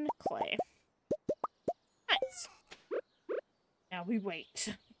 10 clay. Nice. Now we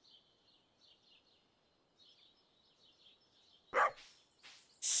wait.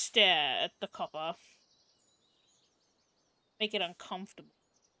 Stare at the copper. Make it uncomfortable.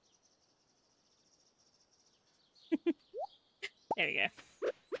 There we go.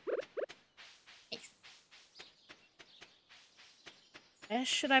 Nice. Where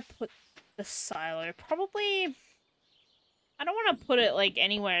should I put the silo? Probably... I don't want to put it, like,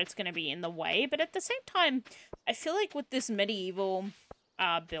 anywhere it's going to be in the way, but at the same time, I feel like with this medieval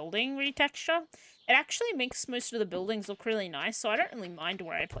building retexture, it actually makes most of the buildings look really nice, so I don't really mind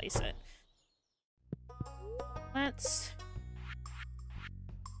where I place it. Let's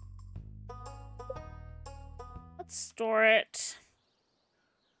store it.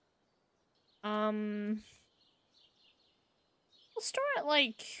 We'll store it,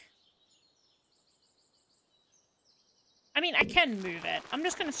 like... I mean, I can move it. I'm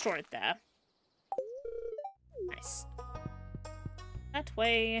just gonna store it there. Nice. That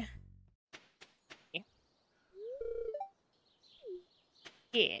way...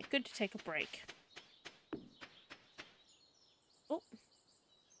 Yeah, good to take a break. Oh.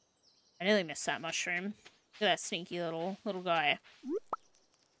 I nearly missed that mushroom. Look at that sneaky little guy.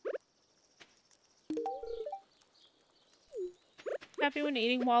 Happy when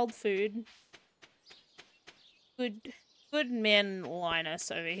eating wild food. Good man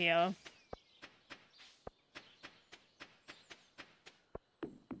Linus over here.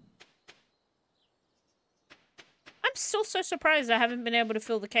 I'm still so surprised I haven't been able to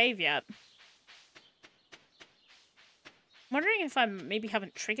fill the cave yet. I'm wondering if I maybe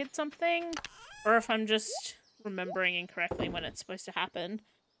haven't triggered something, or if I'm just remembering incorrectly when it's supposed to happen.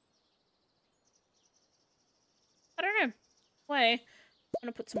 I don't know. Anyway, I'm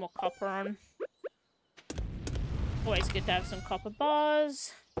gonna put some more copper on. Always good to have some copper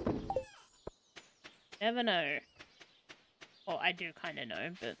bars. Never know. Well, I do kind of know,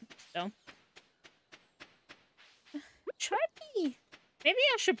 but still. Try me. Maybe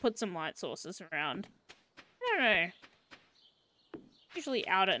I should put some light sources around. I don't know. Usually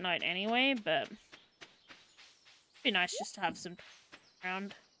out at night anyway, but it'd be nice just to have some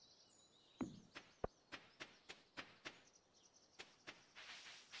around.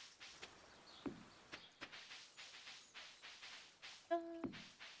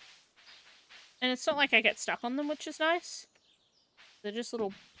 And it's not like I get stuck on them, which is nice. They're just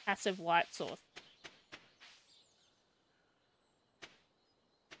little passive light source.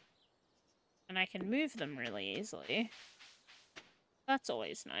 And I can move them really easily. That's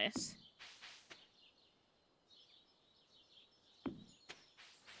always nice.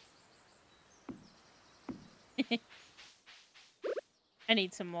 I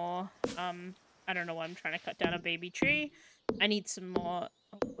need some more. I don't know why I'm trying to cut down a baby tree. I need some more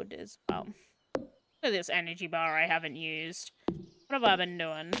wood as well. Look at this energy bar I haven't used. What have I been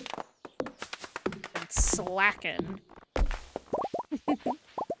doing? Been slacking.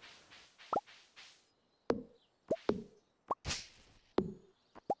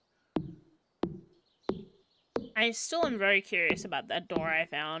 I still am very curious about that door I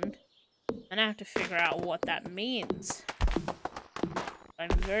found. And I have to figure out what that means. I'm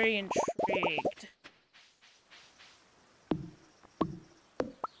very intrigued.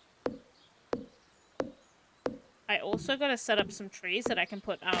 I also gotta set up some trees that I can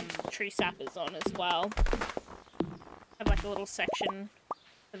put tree sappers on as well. Have like a little section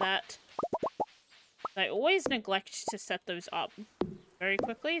for that. I always neglect to set those up very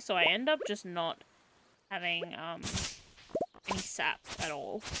quickly, so I end up just not having any sap at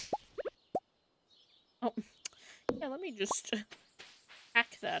all. Oh, yeah, let me just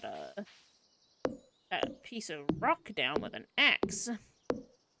hack that that piece of rock down with an axe.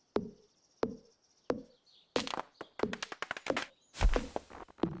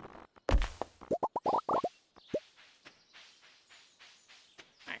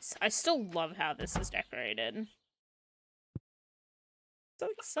 Nice. I still love how this is decorated. So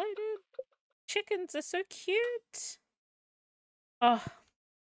excited. Chickens are so cute. Oh.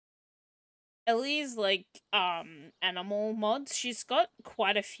 Ellie's, like, animal mods, she's got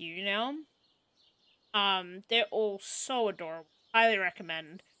quite a few now. They're all so adorable. Highly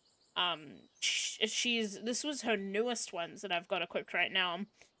recommend. This was her newest ones that I've got equipped right now.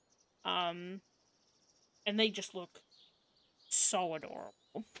 And they just look so adorable.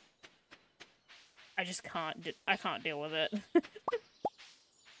 I just I can't deal with it.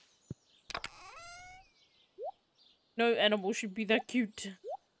 No animal should be that cute.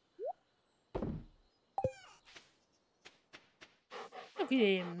 Look at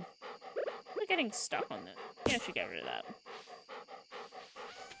him. We're getting stuck on this. Yeah, I should get rid of that.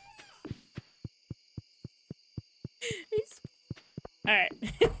 Alright.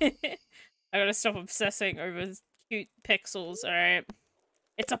 I gotta stop obsessing over cute pixels, alright?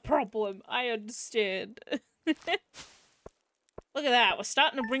 It's a problem. I understand. Look at that. We're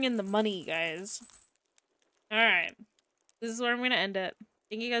starting to bring in the money, guys. Alright. This is where I'm gonna end it.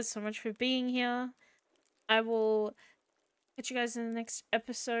 Thank you guys so much for being here. I will Catch you guys in the next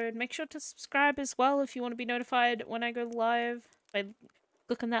episode. Make sure to subscribe as well if you want to be notified when I go live by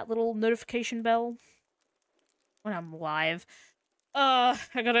clicking that little notification bell when I'm live. I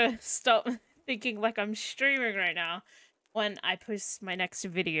gotta stop thinking like I'm streaming right now when I post my next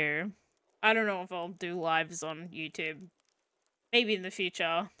video. I don't know if I'll do lives on YouTube. Maybe in the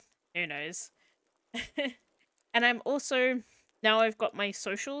future. Who knows? And I'm also, now I've got my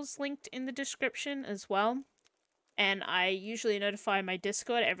socials linked in the description as well. And I usually notify my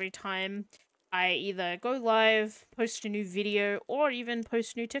Discord every time I either go live, post a new video, or even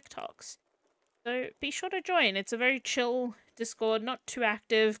post new TikToks. So be sure to join. It's a very chill Discord, not too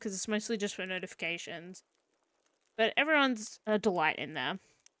active because it's mostly just for notifications. But everyone's a delight in there.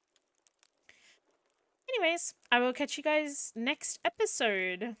 Anyways, I will catch you guys next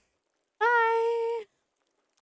episode.